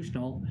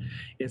institutional,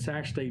 it's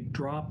actually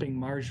dropping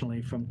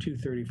marginally from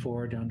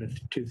 $234 down to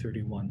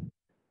 $231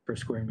 per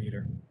square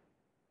meter.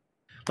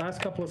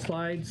 Last couple of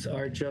slides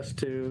are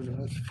just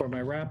for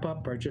my wrap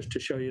up, are just to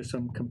show you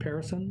some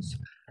comparisons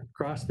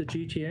across the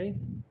GTA.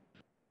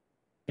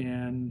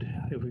 And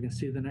if we can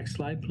see the next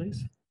slide,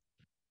 please.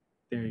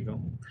 There you go.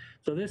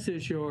 So this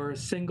is your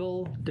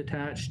single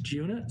detached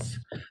units.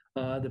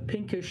 The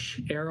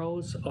pinkish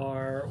arrows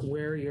are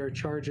where your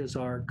charges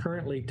are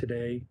currently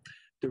today.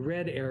 The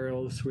red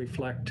arrows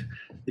reflect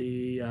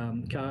the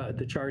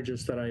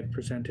charges that I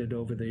presented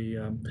over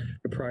the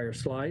prior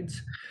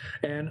slides.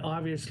 And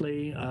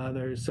obviously,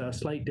 there's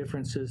slight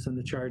differences in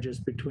the charges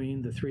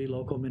between the three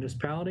local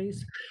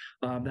municipalities.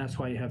 That's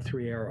why you have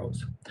three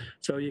arrows.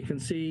 So you can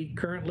see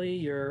currently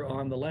you're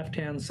on the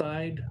left-hand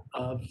side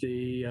of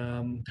the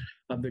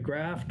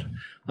graph.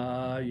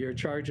 Your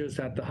charges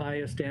at the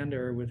highest end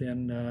are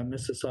within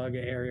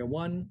Mississauga Area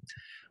 1.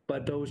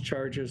 but those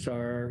charges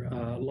are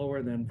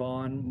lower than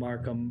Vaughan,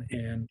 Markham,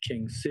 and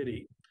King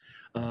City.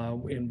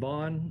 In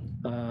Vaughan,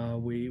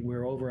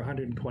 we're over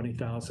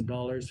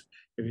 $120,000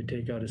 if you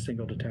take out a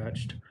single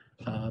detached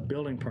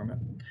building permit.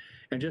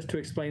 And just to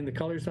explain the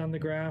colors on the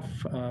graph,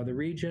 the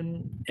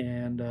region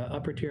and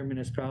upper tier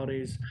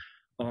municipalities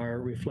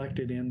are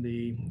reflected in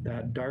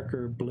that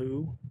darker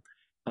blue.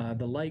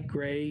 The light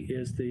gray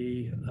is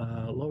the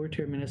lower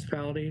tier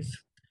municipalities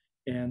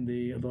and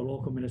the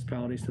local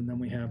municipalities, and then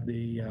we have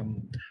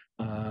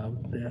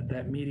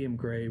that medium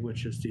gray,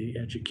 which is the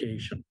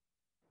education.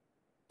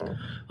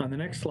 On the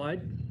next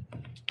slide,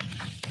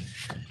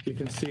 you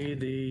can see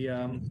the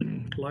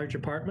large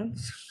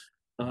apartments.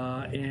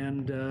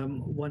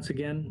 Once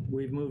again,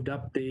 we've moved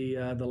up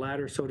the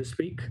ladder, so to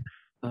speak,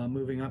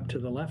 moving up to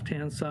the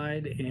left-hand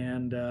side,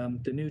 and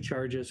the new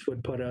charges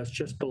would put us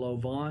just below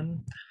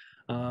Vaughan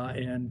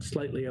and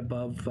slightly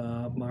above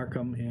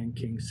Markham and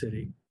King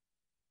City.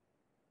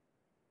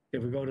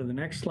 If we go to the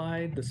next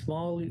slide, the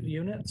small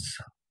units,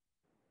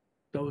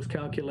 those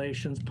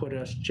calculations put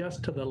us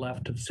just to the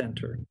left of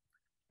center.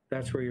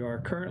 That's where you are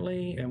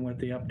currently, and with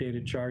the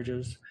updated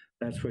charges,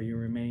 that's where you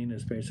remain,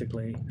 is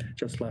basically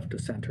just left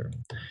of center.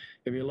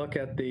 If you look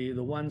at the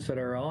ones that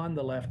are on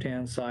the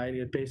left-hand side,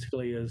 it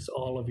basically is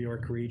all of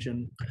York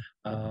Region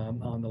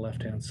on the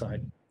left-hand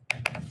side.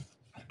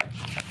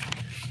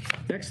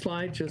 Next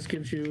slide just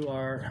gives you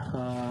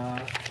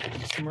our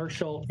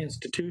commercial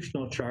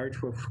institutional charge,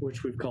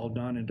 which we've called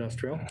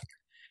non-industrial.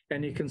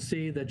 And you can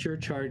see that your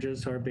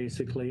charges are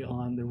basically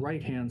on the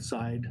right-hand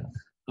side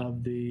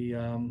of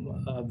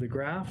the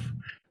graph,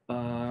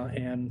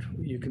 and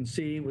you can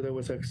see there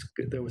was a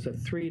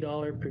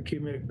 $3 per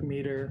cubic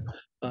meter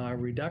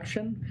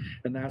reduction,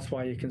 and that's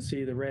why you can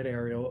see the red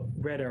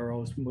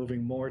arrows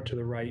moving more to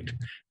the right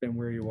than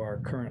where you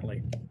are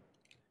currently.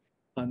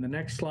 On the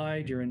next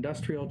slide, your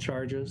industrial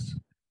charges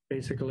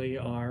basically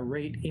are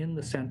right in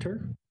the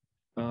center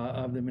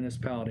of the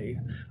municipality.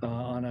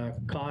 On a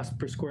cost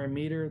per square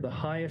meter, the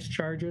highest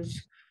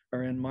charges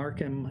are in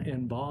Markham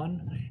and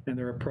Vaughan, and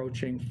they're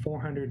approaching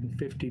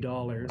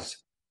 $450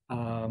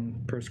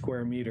 per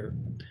square meter.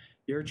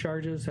 Your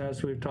charges,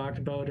 as we've talked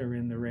about, are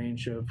in the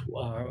range of,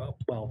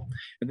 well,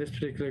 in this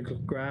particular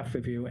graph,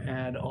 if you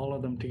add all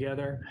of them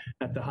together,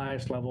 at the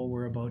highest level,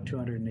 we're about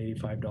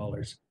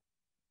 $285.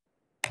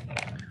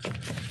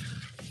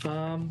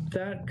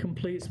 That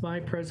completes my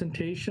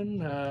presentation,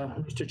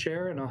 Mr.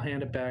 Chair, and I'll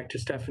hand it back to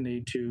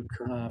Stephanie to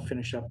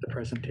finish up the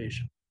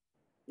presentation.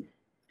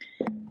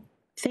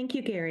 Thank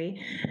you,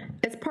 Gary.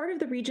 As part of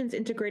the region's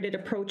integrated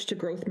approach to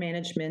growth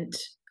management,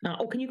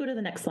 can you go to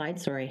the next slide?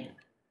 Sorry.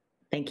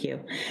 Thank you.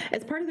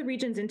 As part of the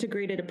region's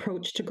integrated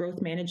approach to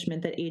growth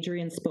management that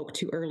Adrian spoke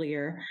to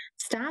earlier,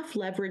 staff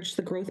leveraged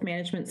the growth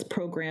management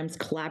program's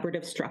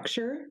collaborative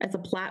structure as a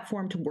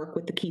platform to work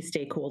with the key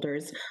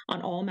stakeholders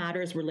on all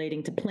matters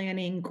relating to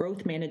planning,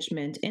 growth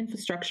management,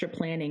 infrastructure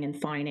planning,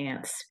 and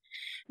finance.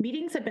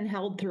 Meetings have been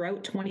held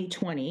throughout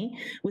 2020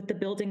 with the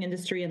Building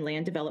Industry and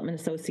Land Development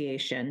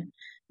Association.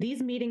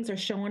 These meetings are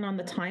shown on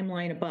the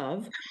timeline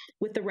above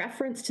with the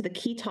reference to the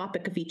key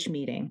topic of each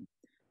meeting.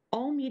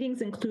 All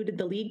meetings included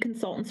the lead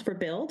consultants for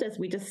BUILD as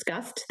we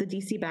discussed the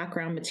DC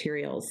background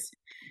materials.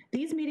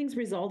 These meetings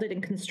resulted in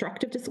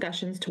constructive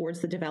discussions towards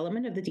the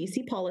development of the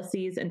DC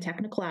policies and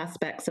technical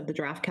aspects of the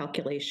draft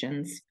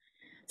calculations.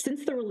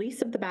 Since the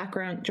release of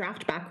the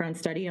draft background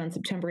study on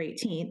September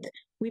 18th,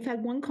 we've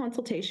had one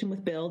consultation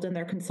with BUILD and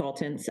their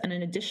consultants and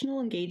an additional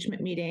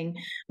engagement meeting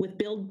with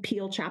BUILD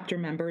Peel chapter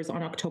members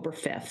on October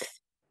 5th.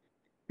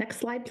 Next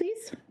slide,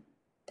 please.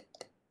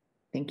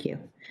 Thank you.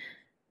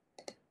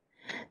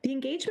 The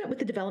engagement with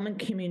the development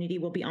community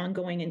will be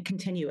ongoing and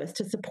continuous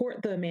to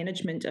support the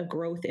management of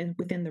growth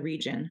within the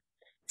region.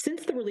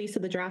 Since the release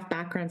of the draft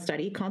background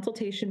study,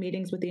 consultation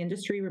meetings with the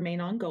industry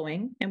remain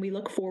ongoing, and we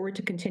look forward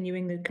to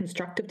continuing the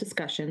constructive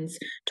discussions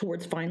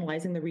towards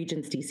finalizing the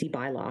region's DC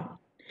bylaw.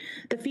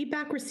 The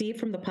feedback received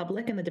from the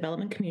public and the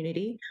development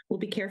community will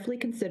be carefully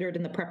considered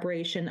in the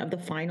preparation of the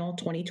final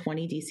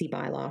 2020 DC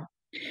bylaw.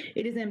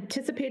 It is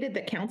anticipated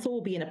that Council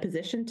will be in a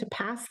position to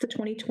pass the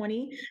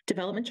 2020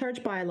 Development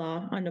Charge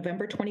Bylaw on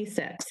November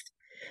 26th.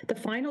 The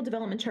final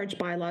Development Charge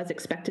Bylaw is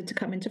expected to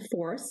come into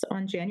force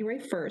on January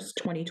 1st,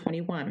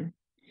 2021.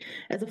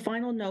 As a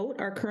final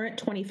note, our current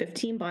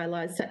 2015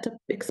 bylaw is set to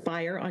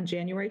expire on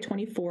January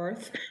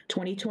 24th,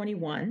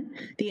 2021.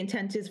 The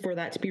intent is for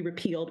that to be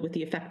repealed with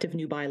the effective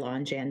new bylaw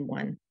on Jan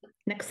 1.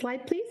 Next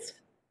slide, please.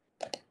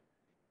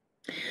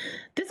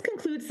 This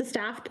concludes the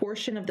staff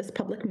portion of this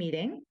public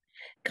meeting.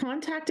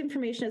 Contact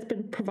information has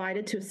been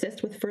provided to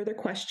assist with further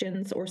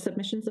questions or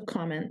submissions of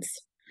comments.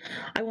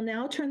 I will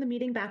now turn the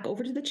meeting back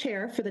over to the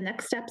chair for the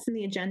next steps in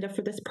the agenda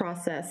for this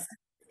process.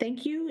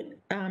 Thank you,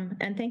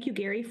 and thank you,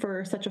 Gary,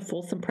 for such a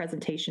fulsome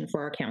presentation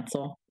for our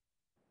council.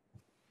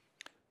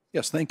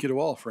 Yes, thank you to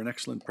all for an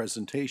excellent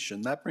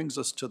presentation. That brings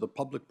us to the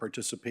public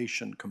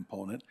participation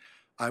component.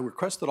 I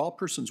request that all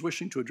persons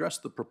wishing to address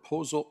the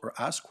proposal or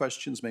ask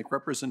questions make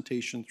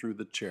representation through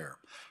the chair.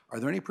 Are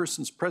there any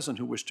persons present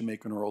who wish to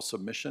make an oral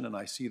submission? And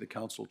I see the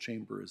council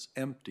chamber is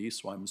empty,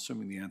 so I'm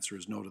assuming the answer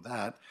is no to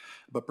that.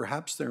 But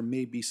perhaps there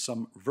may be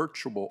some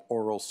virtual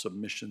oral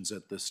submissions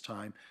at this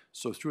time.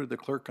 So through the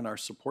clerk and our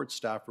support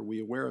staff, are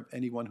we aware of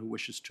anyone who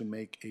wishes to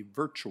make a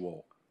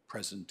virtual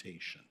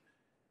presentation?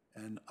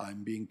 And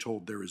I'm being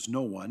told there is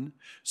no one.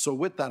 So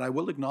with that, I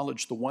will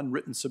acknowledge the one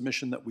written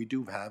submission that we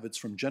do have. It's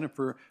from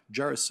Jennifer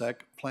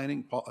Jarasek,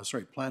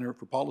 Planner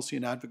for Policy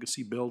and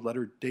Advocacy Bill,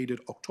 letter dated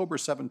October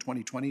 7,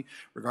 2020,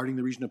 regarding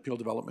the Region Appeal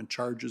Development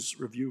Charges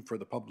Review for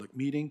the public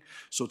meeting.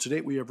 So to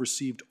date, we have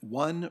received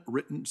one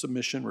written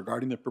submission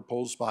regarding the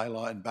proposed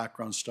bylaw and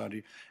background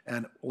study,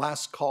 and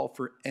last call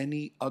for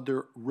any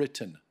other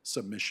written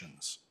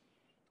submissions.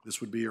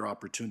 This would be your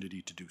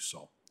opportunity to do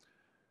so.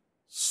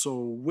 So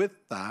with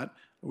that,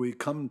 we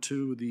come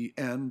to the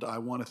end. I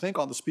want to thank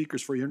all the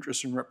speakers for your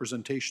interest and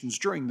representations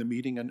during the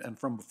meeting and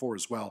from before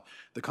as well.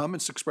 The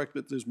comments expressed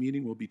at this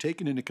meeting will be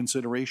taken into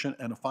consideration,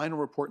 and a final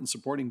report and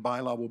supporting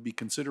bylaw will be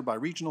considered by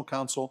Regional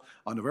Council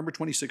on November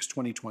 26,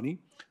 2020.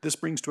 This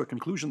brings to a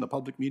conclusion the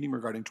public meeting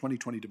regarding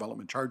 2020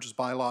 Development Charges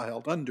bylaw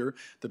held under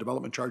the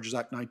Development Charges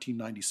Act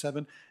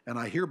 1997, and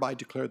I hereby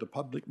declare the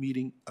public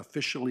meeting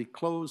officially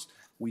closed.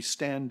 We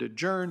stand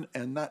adjourned,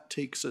 and that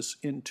takes us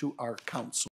into our council.